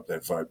scoop up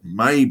that vote.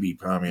 Maybe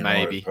Palm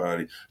United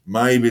Party.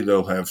 Maybe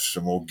they'll have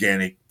some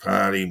organic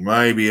party.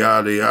 Maybe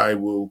RDA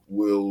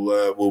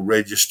will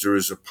register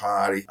as a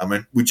party. I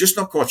mean, we're just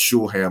not quite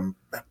sure how,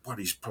 what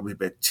is probably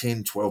about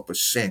 10,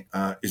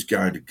 12% is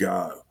going to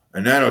go.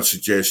 And that I'd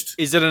suggest.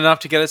 Is it enough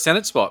to get a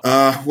Senate spot?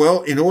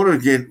 Well, in order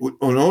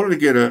to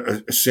get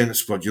a Senate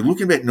spot, you're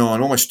looking at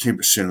 9, almost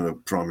 10% of the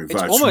primary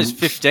votes. It's almost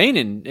 15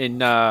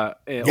 in I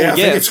think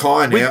it's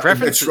higher now.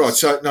 That's right.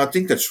 So no, I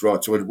think that's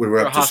right. So we're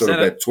up to sort of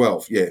about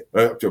 12. Yeah,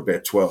 we're up to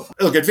about 12.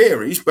 Look, it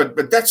varies, but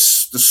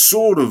that's the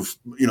sort of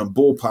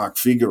ballpark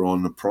figure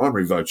on the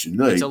primary votes you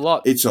need. It's a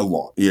lot. It's a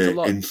lot. Yeah, it's a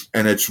lot.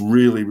 And it's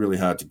really, really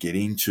hard to get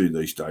into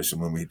these days.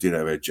 And when we did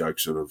have our joke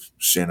sort of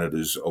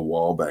senators a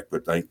while back,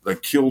 but they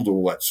killed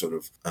all that sort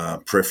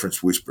of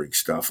preference whispering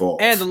stuff off.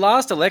 And the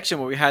last election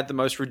where we had the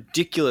most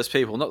ridiculous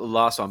people, not the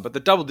last one, but the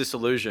double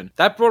disillusion,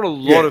 that brought a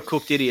lot of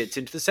cooked idiots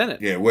into the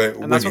Senate. Yeah,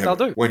 and that's what they'll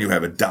do. When you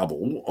have a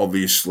double,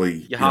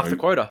 obviously... You halve the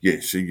quota.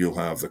 Yeah, so you'll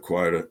halve the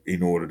quota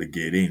in order to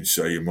get in.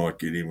 So you might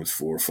get in with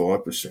 4 or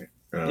 5%.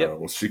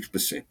 Or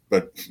 6%.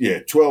 But,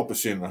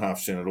 12% in the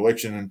half-Senate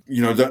election. And,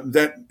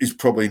 that is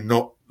probably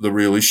not the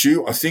real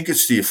issue. I think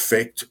it's the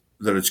effect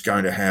that it's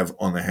going to have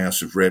on the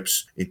House of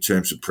Reps in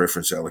terms of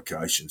preference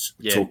allocations.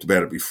 We talked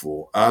about it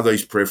before. Are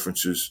these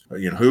preferences,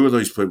 who are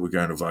these people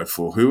going to vote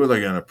for? Who are they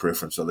going to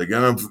preference? Are they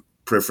going to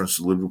preference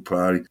the Liberal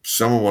Party?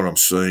 Some of what I'm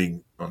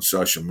seeing on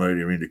social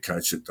media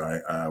indicates that they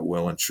are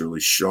well and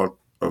truly shot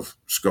of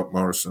Scott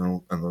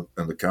Morrison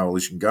and the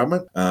coalition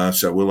government.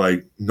 So will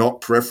they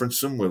not preference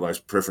them? Will those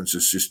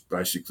preferences just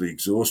basically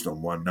exhaust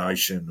on One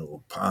Nation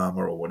or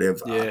Palmer or whatever?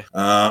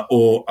 Yeah.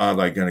 Or are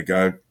they going to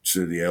go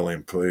to the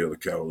LNP or the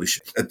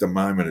coalition? At the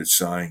moment, it's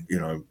saying,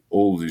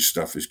 all this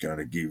stuff is going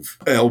to give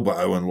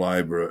Albo and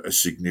Labor a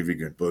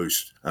significant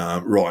boost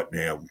right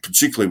now,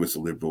 particularly with the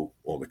Liberal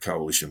or the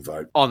coalition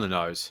vote. On the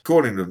nose.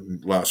 According to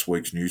last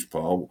week's news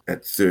poll,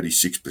 at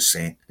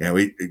 36%. Now,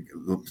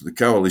 the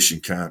coalition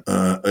can't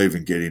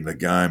even get in the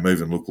game,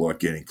 even look like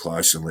getting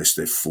close unless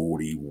they're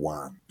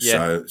 41.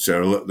 Yeah.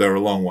 So they're a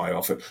long way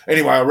off it.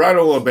 Anyway, I wrote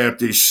all about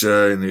this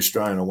in the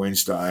Australian on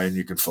Wednesday, and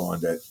you can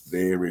find that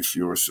there if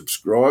you're a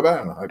subscriber,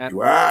 and I hope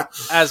you are.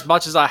 As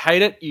much as I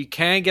hate it, you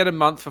can get a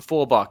month for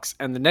 $4.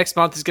 And the next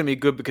month is going to be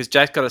good because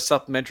Jack's got a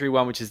supplementary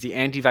one, which is the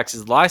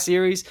Anti-Vaxxers Lie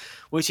series,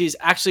 which is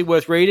actually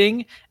worth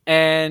reading.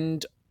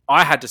 And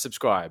I had to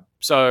subscribe.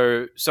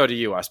 So do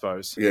you, I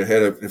suppose. Yeah, I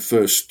had a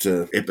first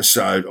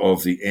episode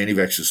of the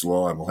Anti-Vaxxers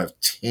Lie, and we'll have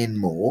 10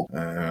 more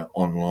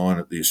online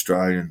at the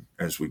Australian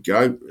as we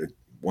go,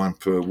 one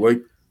per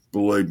week.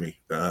 Believe me,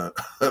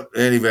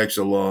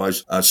 anti-vaxxer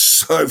lies are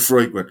so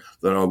frequent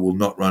that I will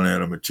not run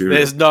out of material.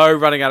 There's no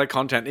running out of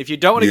content. If you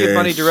don't want to give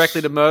money directly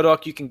to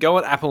Murdoch, you can go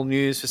on Apple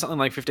News for something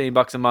like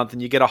 $15 a month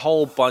and you get a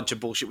whole bunch of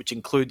bullshit, which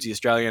includes the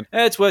Australian.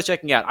 It's worth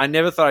checking out. I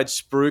never thought I'd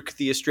spruik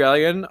the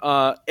Australian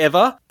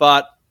ever,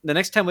 but the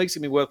next 10 weeks is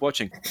going to be worth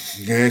watching.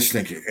 Yes,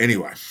 thank you.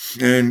 Anyway,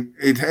 and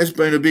it has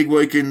been a big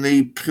week in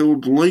the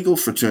pilled legal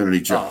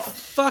fraternity, John. Oh,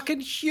 fucking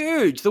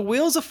huge. The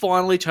wheels are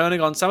finally turning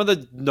on some of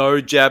the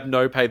no jab,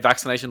 no pay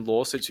vaccination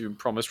lawsuits you've been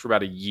promised for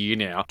about a year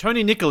now.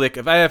 Tony Nikolic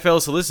of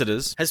AFL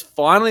Solicitors has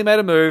finally made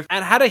a move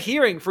and had a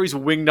hearing for his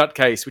wingnut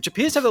case, which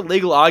appears to have the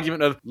legal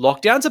argument of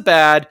lockdowns are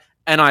bad,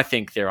 and I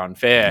think they're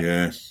unfair.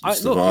 Yeah,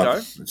 it's the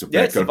vibe. It's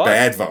a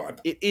bad vibe.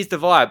 It is the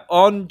vibe,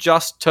 on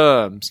just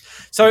terms.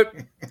 So,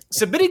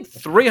 submitting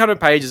 300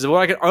 pages of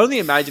what I can only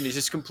imagine is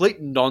just complete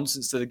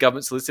nonsense to the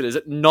government solicitors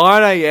at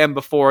 9 a.m.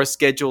 before a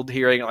scheduled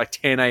hearing at like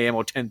 10 a.m.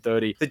 or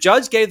 10:30. The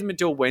judge gave them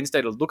until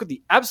Wednesday to look at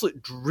the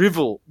absolute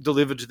drivel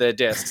delivered to their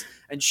desks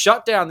and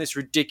shut down this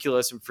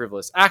ridiculous and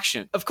frivolous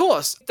action. Of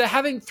course, they're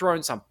having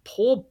thrown some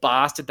poor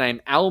bastard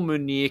named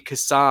Al-Munir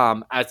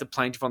Qassam as the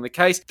plaintiff on the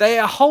case. They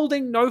are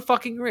holding no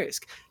fucking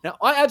risk. Now,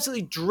 I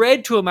absolutely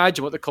dread to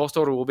imagine what the cost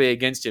order will be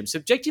against him,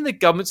 subjecting the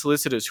government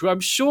solicitors, who I'm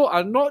sure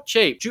are not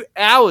cheap, to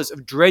hours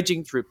of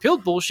dredging through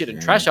pilled bullshit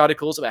and trash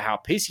articles about how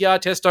PCR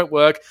tests don't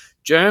work,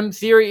 germ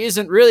theory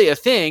isn't really a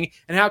thing,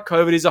 and how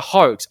COVID is a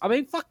hoax. I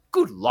mean, fuck,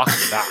 good luck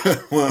with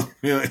that. Well,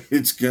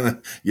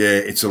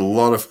 it's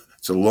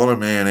a lot of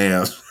man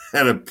hours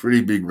at a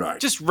pretty big rate.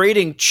 Just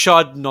reading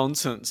chud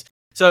nonsense.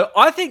 So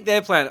I think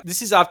their plan,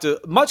 this is after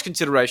much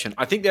consideration,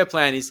 I think their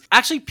plan is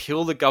actually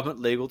peel the government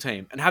legal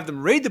team and have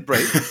them read the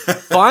brief,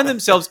 find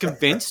themselves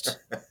convinced.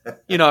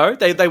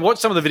 They watch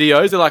some of the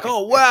videos, they're like,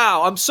 oh,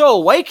 wow, I'm so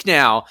awake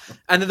now.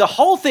 And then the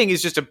whole thing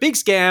is just a big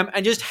scam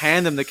and just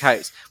hand them the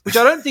case, which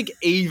I don't think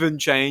even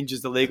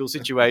changes the legal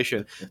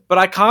situation. But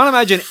I can't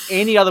imagine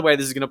any other way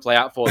this is going to play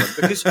out for them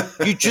because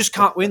you just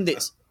can't win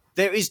this.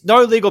 There is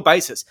no legal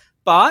basis.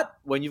 But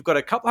when you've got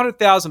a couple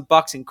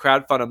 $100,000 in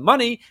crowdfunded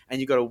money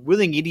and you've got a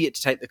willing idiot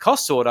to take the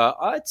cost order,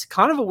 it's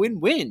kind of a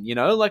win-win,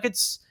 Like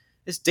it's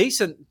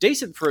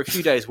decent for a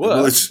few days' work.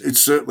 Well, it's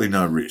certainly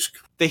no risk.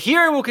 The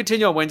hearing will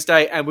continue on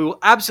Wednesday, and we will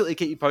absolutely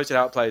keep you posted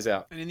how it plays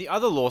out. And in the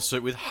other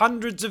lawsuit, with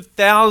hundreds of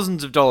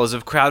thousands of dollars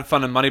of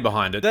crowdfunded money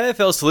behind it, the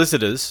AFL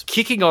Solicitors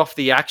kicking off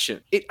the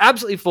action. It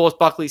absolutely forced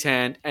Buckley's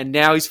hand, and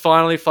now he's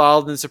finally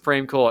filed in the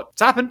Supreme Court.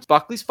 It's happened.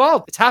 Buckley's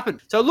filed. It's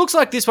happened. So it looks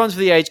like this one's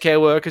for the aged care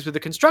workers, with the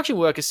construction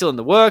workers still in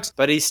the works,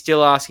 but he's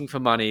still asking for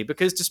money,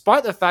 because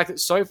despite the fact that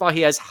so far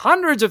he has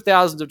hundreds of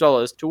thousands of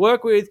dollars to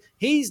work with,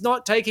 he's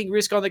not taking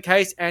risk on the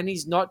case, and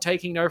he's not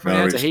taking no for an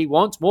answer. He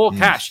wants more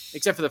cash,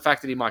 except for the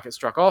fact that he might get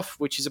struck off,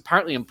 which is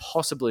apparently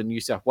impossible in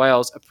New South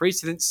Wales, a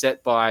precedent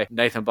set by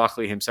Nathan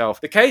Buckley himself.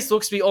 The case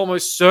looks to be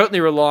almost certainly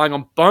relying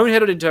on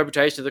boneheaded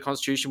interpretation of the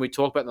Constitution we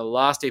talked about in the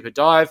last deeper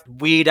dive,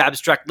 weird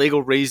abstract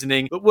legal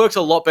reasoning that works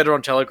a lot better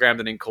on Telegram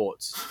than in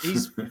courts.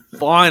 He's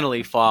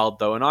finally filed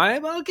though, and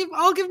I'll give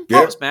him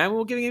props, man. We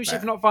were giving him shit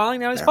for not filing,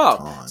 now he's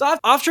filed. So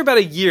after about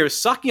a year of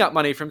sucking up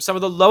money from some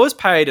of the lowest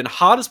paid and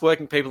hardest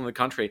working people in the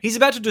country, he's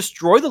about to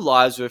destroy the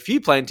lives of a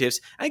few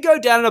plaintiffs and go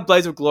down in a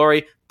blaze of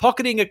glory,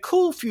 pocketing a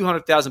cool few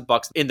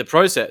 $100,000 in the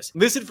process.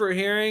 Listed for a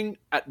hearing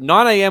at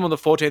 9 a.m. on the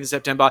 14th of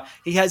September,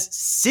 he has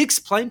 6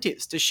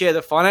 plaintiffs to share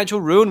the financial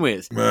ruin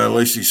with. Well, at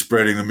least he's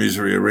spreading the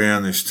misery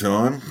around this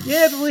time.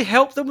 Yeah, but will he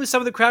help them with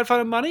some of the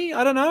crowdfunded money?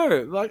 I don't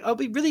know. I'll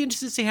be really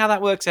interested to see how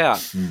that works out.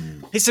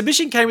 His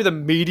submission came with a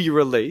media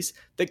release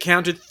that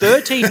counted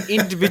 13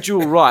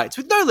 individual rights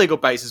with no legal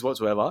basis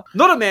whatsoever.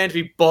 Not a man to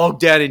be bogged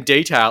down in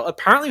detail.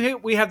 Apparently,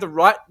 we have the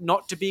right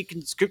not to be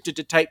conscripted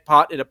to take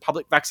part in a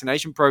public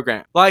vaccination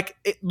program.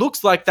 It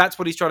looks like that's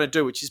what he's trying to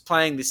do, which is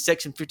playing this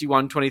Section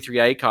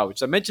 5123A card,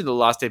 which I mentioned in the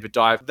last deeper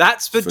dive.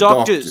 That's for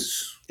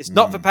doctors. It's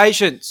not for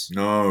patients.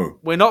 No.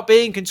 We're not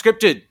being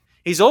conscripted.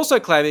 He's also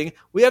claiming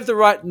we have the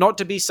right not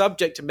to be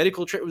subject to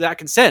medical treatment without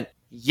consent.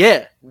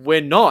 Yeah,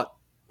 we're not.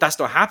 That's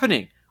not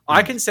happening.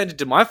 I consented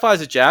to my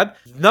Pfizer jab.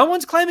 No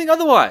one's claiming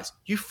otherwise.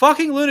 You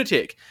fucking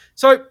lunatic.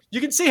 So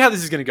you can see how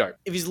this is going to go.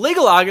 If his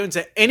legal arguments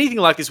are anything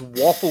like this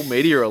waffle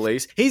media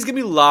release, he's going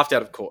to be laughed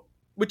out of court.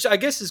 Which I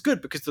guess is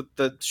good because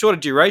the shorter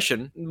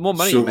duration, more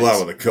money Still he makes.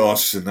 lower the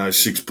costs and those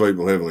 6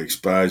 people heavily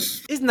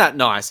exposed Isn't that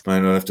nice? may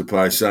not have to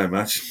pay so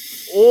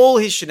much. All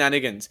his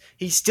shenanigans.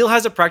 He still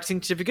has a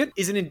practicing certificate,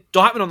 is an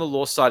indictment on the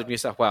law side of New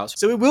South Wales.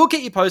 So we will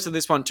get you posted on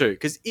this one too,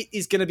 because it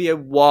is going to be a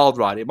wild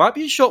ride. It might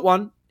be a short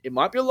one, it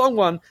might be a long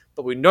one,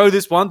 but we know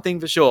this one thing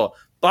for sure.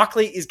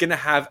 Buckley is going to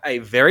have a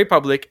very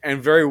public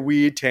and very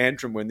weird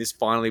tantrum when this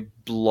finally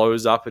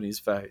blows up in his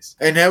face.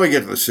 And now we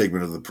get to the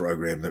segment of the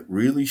program that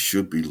really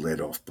should be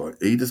led off by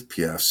Edith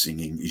Piaf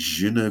singing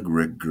Je ne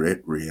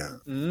regrette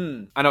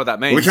rien. I know what that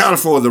means. We can't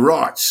afford the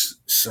rights,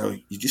 so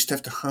you just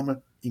have to hum it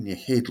in your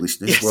head,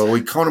 listeners, while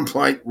we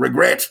contemplate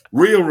regret,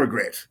 real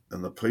regret,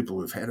 and the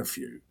people who've had a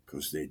few,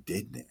 because they're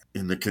dead now.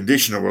 In the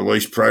conditional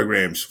release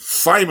program's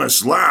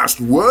famous last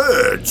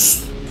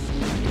words.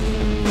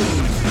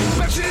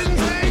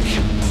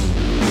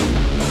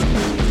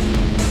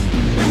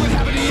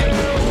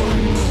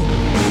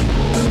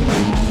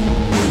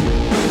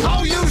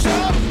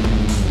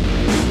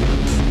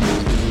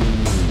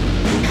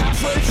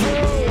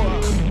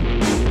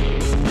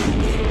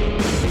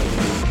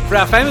 For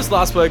our famous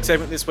last word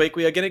segment this week,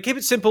 we are going to keep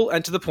it simple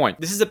and to the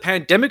point. This is a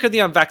pandemic of the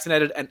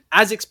unvaccinated, and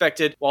as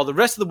expected, while the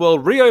rest of the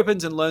world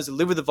reopens and learns to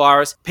live with the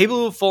virus, people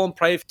who have fallen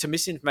prey to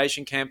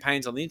misinformation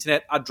campaigns on the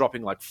internet are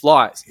dropping like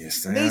flies.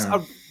 Yes, they These are.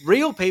 are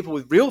real people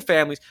with real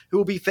families who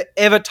will be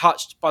forever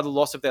touched by the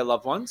loss of their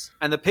loved ones,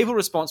 and the people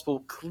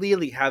responsible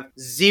clearly have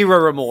zero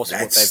remorse for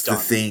what That's they've the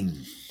done.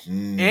 thing.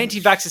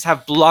 Anti-vaxxers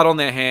have blood on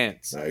their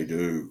hands. They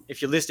do.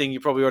 If you're listening, you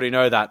probably already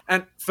know that.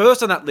 And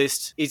first on that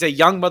list is a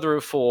young mother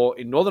of 4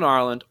 in Northern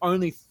Ireland,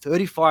 only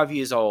 35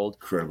 years old,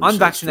 Incredible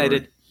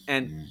unvaccinated story.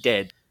 and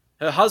dead.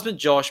 Her husband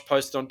Josh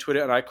posted on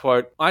Twitter, and I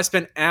quote, "I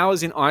spent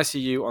hours in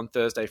ICU on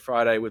Thursday,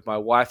 Friday with my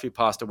wife who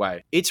passed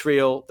away. It's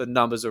real. The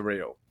numbers are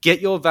real.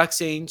 Get your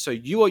vaccine so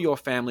you or your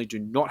family do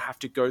not have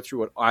to go through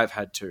what I've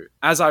had to.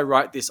 As I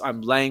write this,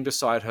 I'm laying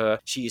beside her.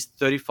 She is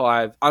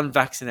 35,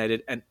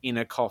 unvaccinated, and in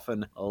a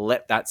coffin.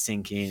 Let that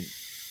sink in."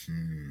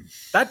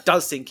 That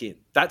does sink in.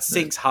 That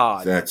sinks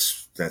hard.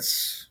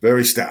 That's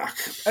very stark.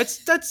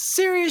 That's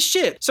serious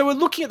shit. So we're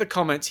looking at the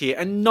comments here,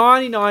 and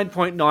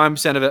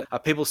 99.9% of it are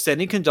people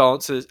sending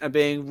condolences and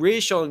being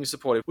reassuringly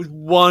supportive, with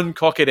one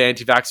cockhead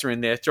anti-vaxxer in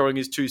there throwing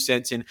his 2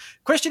 cents in,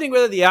 questioning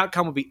whether the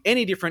outcome would be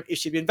any different if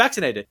she'd been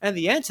vaccinated. And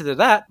the answer to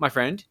that, my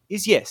friend,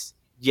 is yes.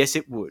 Yes,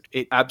 it would.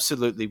 It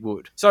absolutely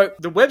would. So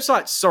the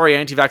website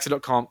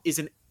sorryantivaxxer.com is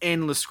an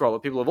endless scroll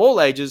of people of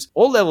all ages,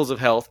 all levels of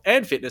health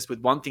and fitness, with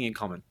one thing in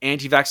common: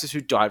 anti-vaxxers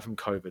who died from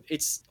COVID.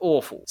 It's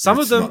awful. Some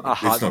of them are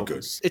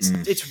hardcore.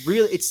 It's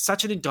really, it's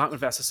such an indictment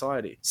of our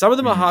society. Some of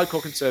them are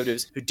hardcore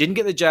conservatives who didn't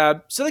get the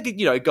jab so they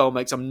could, go and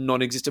make some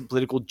non-existent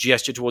political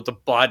gesture towards the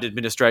Biden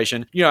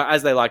administration,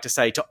 as they like to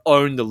say, to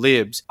own the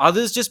libs.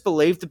 Others just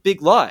believed the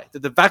big lie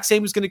that the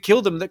vaccine was going to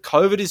kill them, that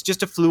COVID is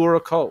just a flu or a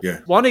cold. Yeah.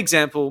 One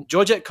example,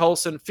 Georgette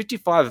Colson,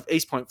 55, of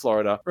East Point,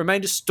 Florida,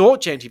 remained a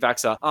staunch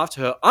anti-vaxxer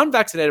after her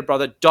unvaccinated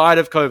brother died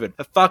of COVID.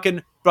 Her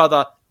fucking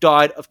brother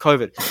died of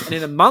COVID. And in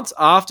the months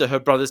after her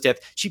brother's death,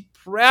 she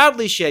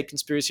proudly shared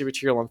conspiracy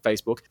material on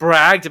Facebook,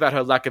 bragged about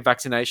her lack of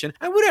vaccination,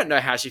 and we don't know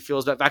how she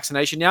feels about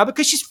vaccination now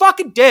because she's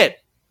fucking dead.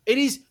 It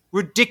is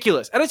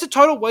ridiculous. And it's a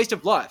total waste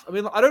of life. I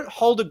mean, I don't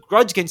hold a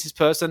grudge against this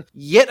person.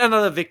 Yet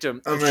another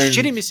victim of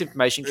shitty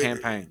misinformation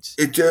campaigns.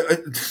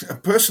 A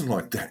person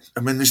like that,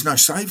 there's no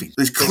saving.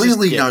 There's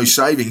clearly no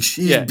saving.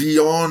 She's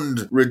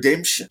beyond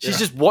redemption. She's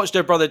just watched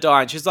her brother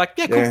die and she's like,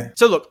 yeah, cool. Yeah.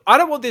 So look, I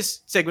don't want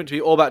this segment to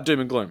be all about doom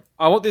and gloom.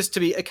 I want this to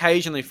be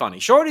occasionally funny.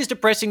 Sure, it is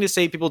depressing to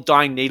see people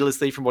dying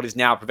needlessly from what is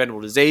now a preventable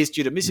disease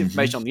due to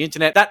misinformation on the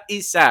internet. That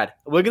is sad.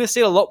 We're going to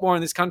see a lot more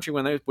in this country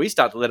when we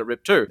start to let it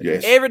rip too.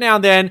 Yes. Every now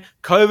and then,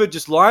 COVID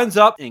just lines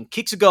up and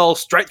kicks a goal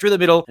straight through the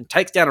middle and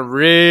takes down a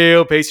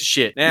real piece of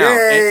shit. Now,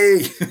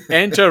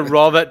 enter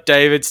Robert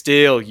David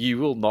Steele. You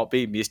will not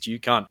be missed, you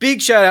cunt.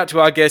 Big shout out to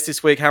our guest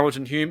this week,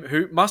 Hamilton Hume,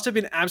 who must have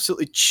been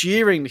absolutely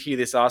cheering to hear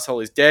this asshole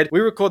is dead.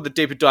 We record the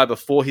Deeper Dive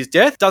before his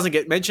death. Doesn't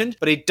get mentioned,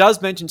 but he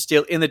does mention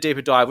Steele in the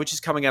Deeper Dive, which is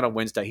coming out on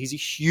Wednesday. He's a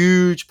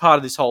huge part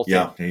of this whole thing.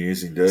 Yeah, he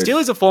is indeed. Steele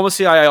is a former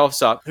CIA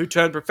officer who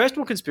turned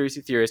professional conspiracy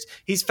theorist.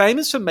 He's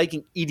famous for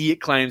making idiot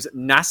claims that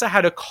NASA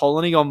had a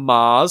colony on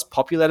Mars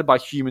populated by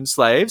human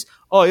slaves.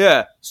 Oh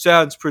yeah,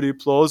 sounds pretty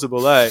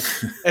plausible, eh?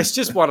 It's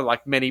just one of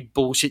many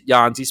bullshit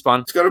yarns he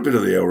spun. It's got a bit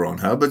of the L. Ron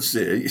Hubbard's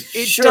there.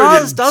 It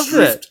does,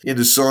 doesn't it?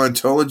 Into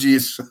Scientology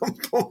at some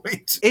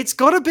point. It's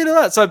got a bit of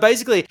that. So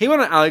basically, he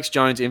went on Alex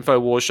Jones'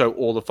 InfoWars show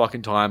all the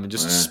fucking time and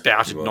just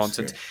spouted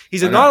nonsense. Yeah.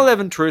 He's a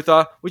 9/11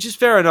 truther, which is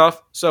fair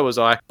enough. So was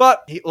I.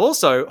 But he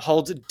also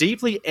holds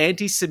deeply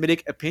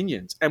anti-Semitic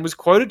opinions and was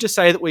quoted to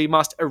say that we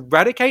must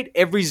eradicate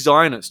every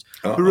Zionist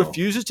who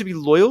refuses to be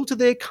loyal to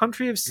their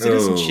country of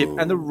citizenship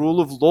and the rule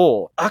of of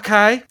law.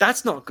 Okay,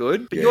 that's not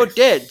good, but you're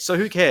dead, so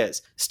who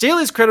cares? Steele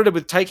is credited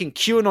with taking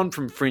QAnon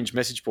from fringe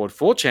message board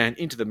 4chan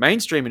into the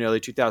mainstream in early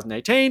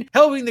 2018,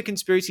 helping the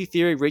conspiracy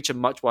theory reach a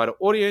much wider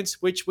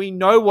audience, which we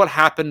know what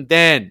happened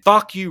then.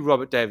 Fuck you,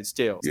 Robert David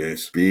Steele.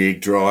 Yes,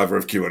 big driver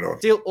of QAnon.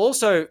 Steele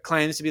also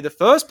claims to be the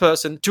first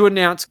person to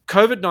announce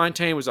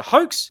COVID-19 was a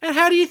hoax. And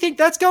how do you think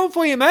that's going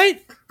for you,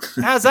 mate?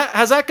 How's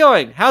that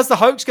going? How's the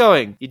hoax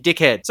going, you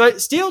dickhead? So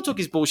Steele took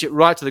his bullshit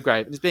right to the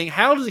grave and is being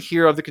hailed as a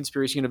hero of the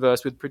conspiracy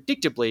universe, with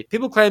predictably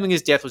people claiming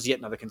his death was yet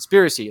another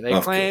conspiracy. They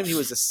claim he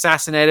was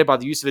assassinated by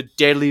the use of a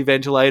deadly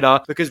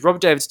ventilator because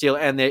Robert David Steele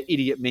and their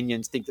idiot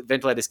minions think that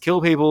ventilators kill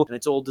people and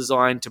it's all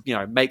designed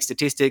to, make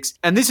statistics.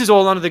 And this is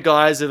all under the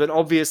guise of an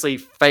obviously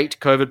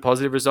faked COVID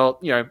positive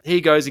result.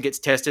 He goes and gets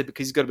tested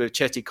because he's got a bit of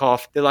chesty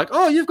cough. They're like,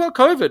 oh, you've got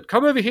COVID.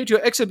 Come over here to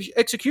your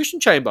execution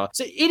chamber.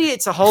 So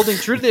idiots are holding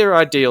true to their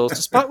ideals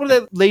despite one of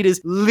their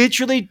leaders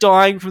literally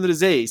dying from the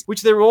disease,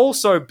 which they're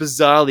also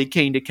bizarrely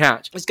keen to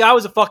catch. This guy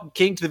was a fucking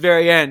king to the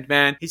very end,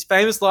 man. His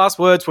famous last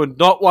words were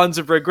not ones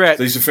of regret.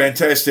 These are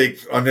fantastic.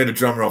 I need a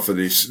drum roll for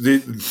this.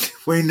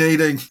 We need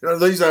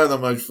these are the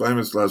most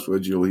famous last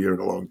words you'll hear in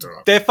a long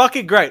time. They're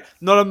fucking great.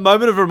 Not a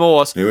moment of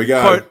remorse. Here we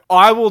go. Quote,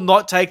 I will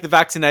not take the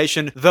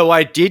vaccination, though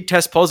I did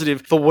test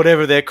positive for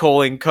whatever they're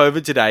calling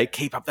COVID today.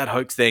 Keep up that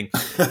hoax thing.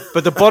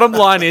 But the bottom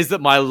line is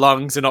that my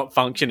lungs are not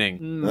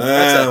functioning.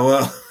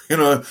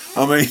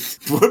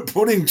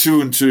 Putting two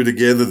and two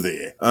together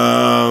there.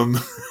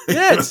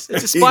 It's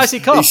a spicy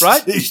cough,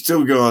 right? He's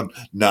still going,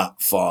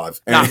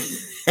 5.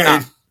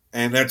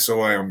 And that's the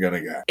way I'm going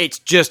to go. It's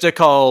just a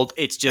cold.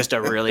 It's just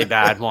a really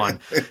bad one.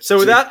 So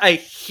without a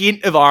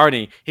hint of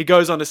irony, he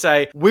goes on to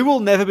say, we will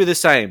never be the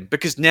same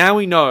because now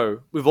we know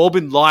we've all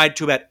been lied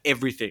to about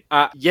everything.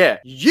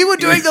 You were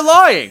doing the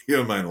lying.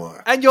 You're a main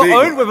liar. And your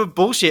own web of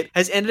bullshit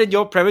has ended in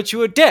your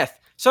premature death.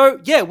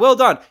 So, well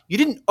done. You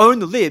didn't own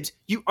the libs.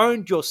 You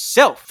owned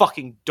yourself,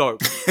 fucking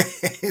dope.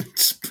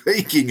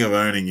 Speaking of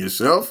owning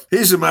yourself,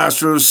 here's a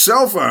master of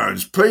cell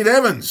phones, Pete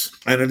Evans.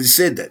 And it is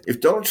said that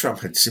if Donald Trump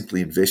had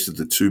simply invested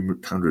the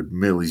 $200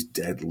 million his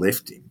dad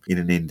left him in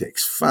an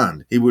index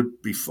fund, he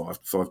would be five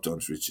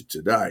times richer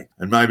today.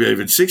 And maybe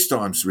even 6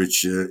 times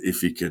richer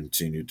if he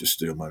continued to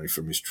steal money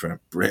from his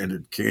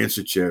Trump-branded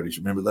cancer charities.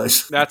 Remember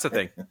those? That's a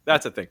thing.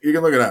 You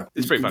can look it up.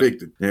 It's He's pretty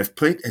convicted. Now, if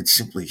Pete had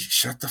simply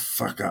shut the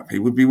fuck up, he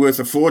would be worth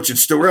a fortune,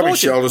 still rubbing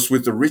shoulders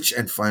with the rich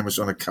and famous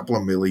on a couple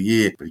of mil a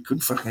year. But he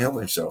couldn't fucking help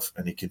himself,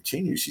 and he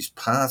continues his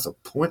path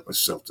of pointless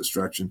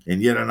self-destruction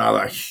in yet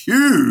another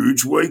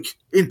huge week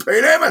in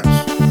Pete Evans.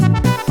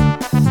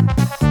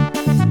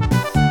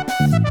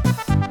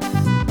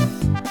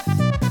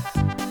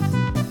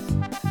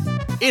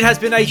 It has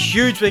been a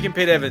huge week in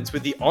Pete Evans,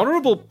 with the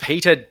Honourable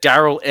Peter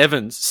Darrell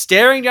Evans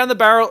staring down the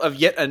barrel of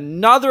yet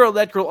another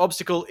electoral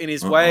obstacle in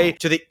his way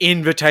to the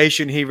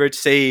invitation he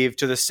received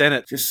to the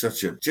Senate. He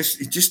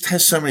just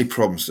has so many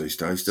problems these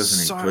days,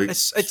 doesn't he, Pete?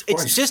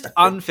 It's just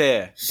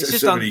unfair. It's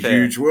just so unfair.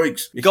 Many huge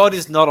weeks. God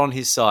is not on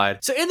his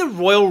side. So in the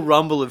royal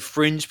rumble of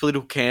fringe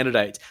political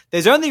candidates,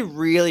 there's only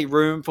really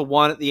room for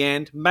one at the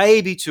end,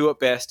 maybe 2 at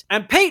best.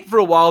 And Pete, for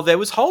a while there,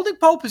 was holding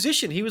pole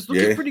position. He was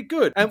looking pretty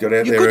good. And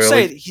you could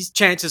say that his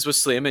chances were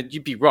slim, and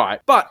you'd be right.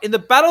 But in the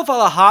battle for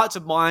the hearts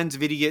and minds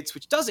of idiots,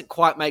 which doesn't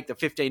quite make the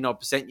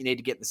 15% you need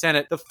to get in the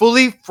Senate, the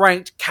fully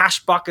franked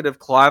cash bucket of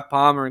Clive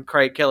Palmer and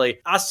Craig Kelly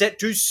are set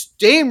to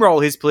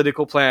steamroll his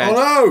political plans. Oh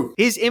no!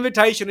 His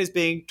invitation is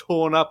being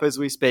torn up as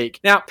we speak.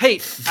 Now,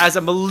 Pete, as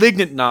a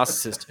malignant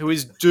narcissist who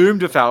is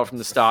doomed to fail from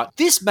the start,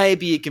 this may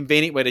be a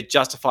convenient way to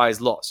justify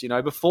his loss.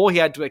 Before he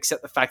had to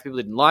accept the fact people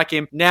didn't like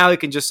him, now he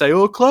can just say,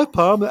 Clive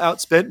Palmer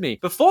outspent me.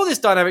 Before this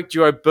dynamic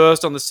duo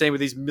burst on the scene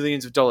with these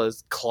millions of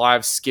dollars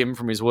Clive skimmed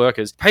from his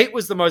workers, Pete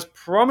was the most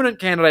prominent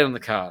candidate on the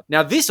card.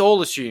 Now, this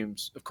all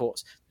assumes, of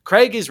course,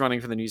 Craig is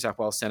running for the New South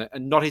Wales Senate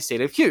and not his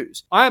seat of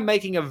Hughes. I am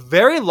making a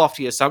very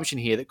lofty assumption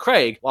here that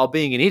Craig, while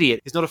being an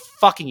idiot, is not a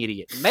fucking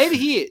idiot. Maybe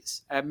he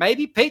is.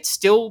 Maybe Pete's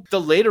still the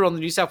leader on the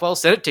New South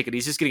Wales Senate ticket.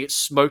 He's just going to get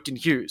smoked in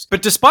Hughes.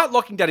 But despite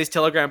locking down his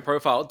Telegram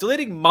profile,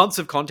 deleting months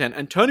of content,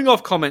 and turning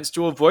off comments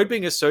to avoid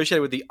being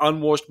associated with the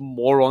unwashed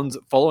morons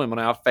that follow him on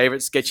our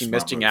favourite sketchy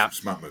messaging app,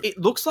 it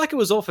looks like it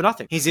was all for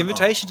nothing. His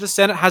invitation to the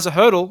Senate has a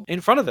hurdle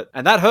in front of it.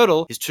 And that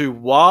hurdle is 2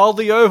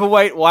 wildly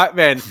overweight white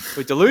men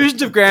with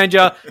delusions of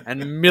grandeur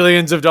and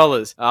millions of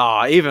dollars.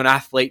 Even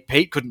athlete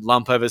Pete couldn't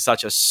lump over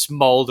such a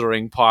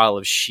smouldering pile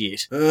of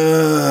shit.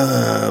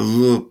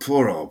 Look,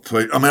 poor old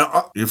Pete. I mean,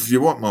 if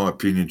you want my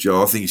opinion,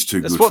 Joe, I think he's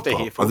too good for politics. That's what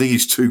they're here for. I think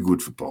he's too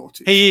good for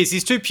politics. He is.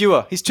 He's too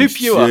pure. He's too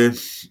pure. Yeah,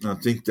 I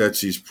think that's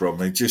his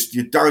problem.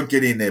 You don't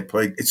get in there,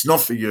 Pete. It's not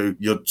for you.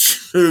 You're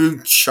too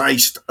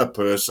chaste a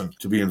person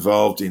to be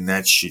involved in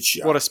that shit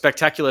show. What a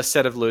spectacular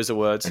set of loser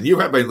words. And you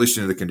have been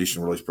listening to the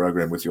Conditional Release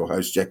program with your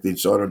host, Jack the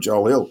Insider, and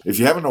Joel Hill. If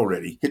you haven't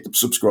already, hit the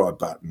subscribe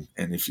button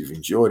and And if you've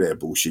enjoyed our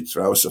bullshit,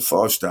 throw us a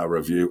 5-star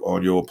review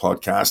on your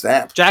podcast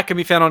app. Jack can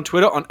be found on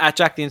Twitter on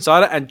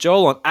 @JackTheInsider and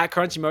Joel on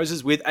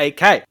 @CurrencyMoses with a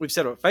K. We've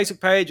set up a Facebook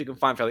page you can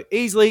find fairly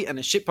easily and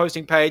a shit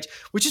posting page,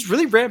 which is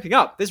really ramping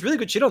up. There's really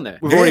good shit on there.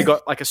 We've already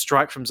got like a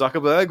strike from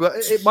Zuckerberg, but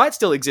it might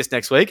still exist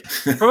next week.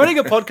 Promoting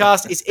a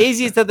podcast is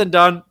easier said than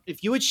done.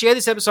 If you would share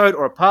this episode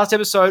or a past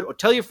episode or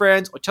tell your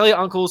friends or tell your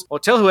uncles or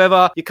tell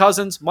whoever, your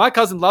cousins. My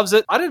cousin loves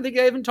it. I don't think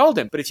I even told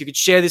him, but if you could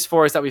share this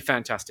for us, that'd be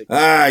fantastic.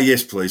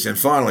 Yes, please. And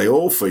finally,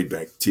 all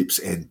feedback, tips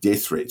and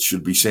death threats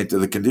should be sent to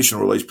the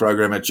conditional release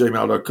program at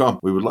gmail.com.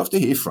 We would love to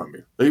hear from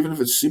you, even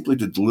if it's simply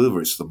to deliver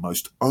us the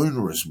most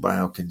onerous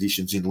bail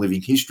conditions in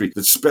living history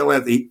that spell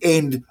out the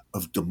end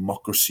of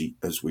democracy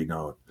as we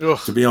know it. Ugh.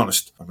 To be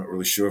honest, I'm not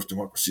really sure if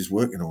democracy is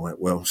working all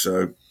that well,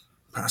 so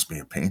pass me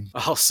a pen.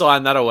 I'll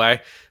sign that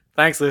away.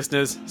 Thanks,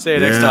 listeners. See you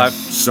next time.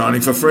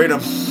 Signing for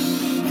freedom.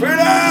 Freedom!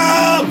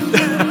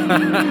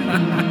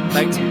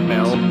 Thanks,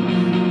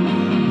 Mel.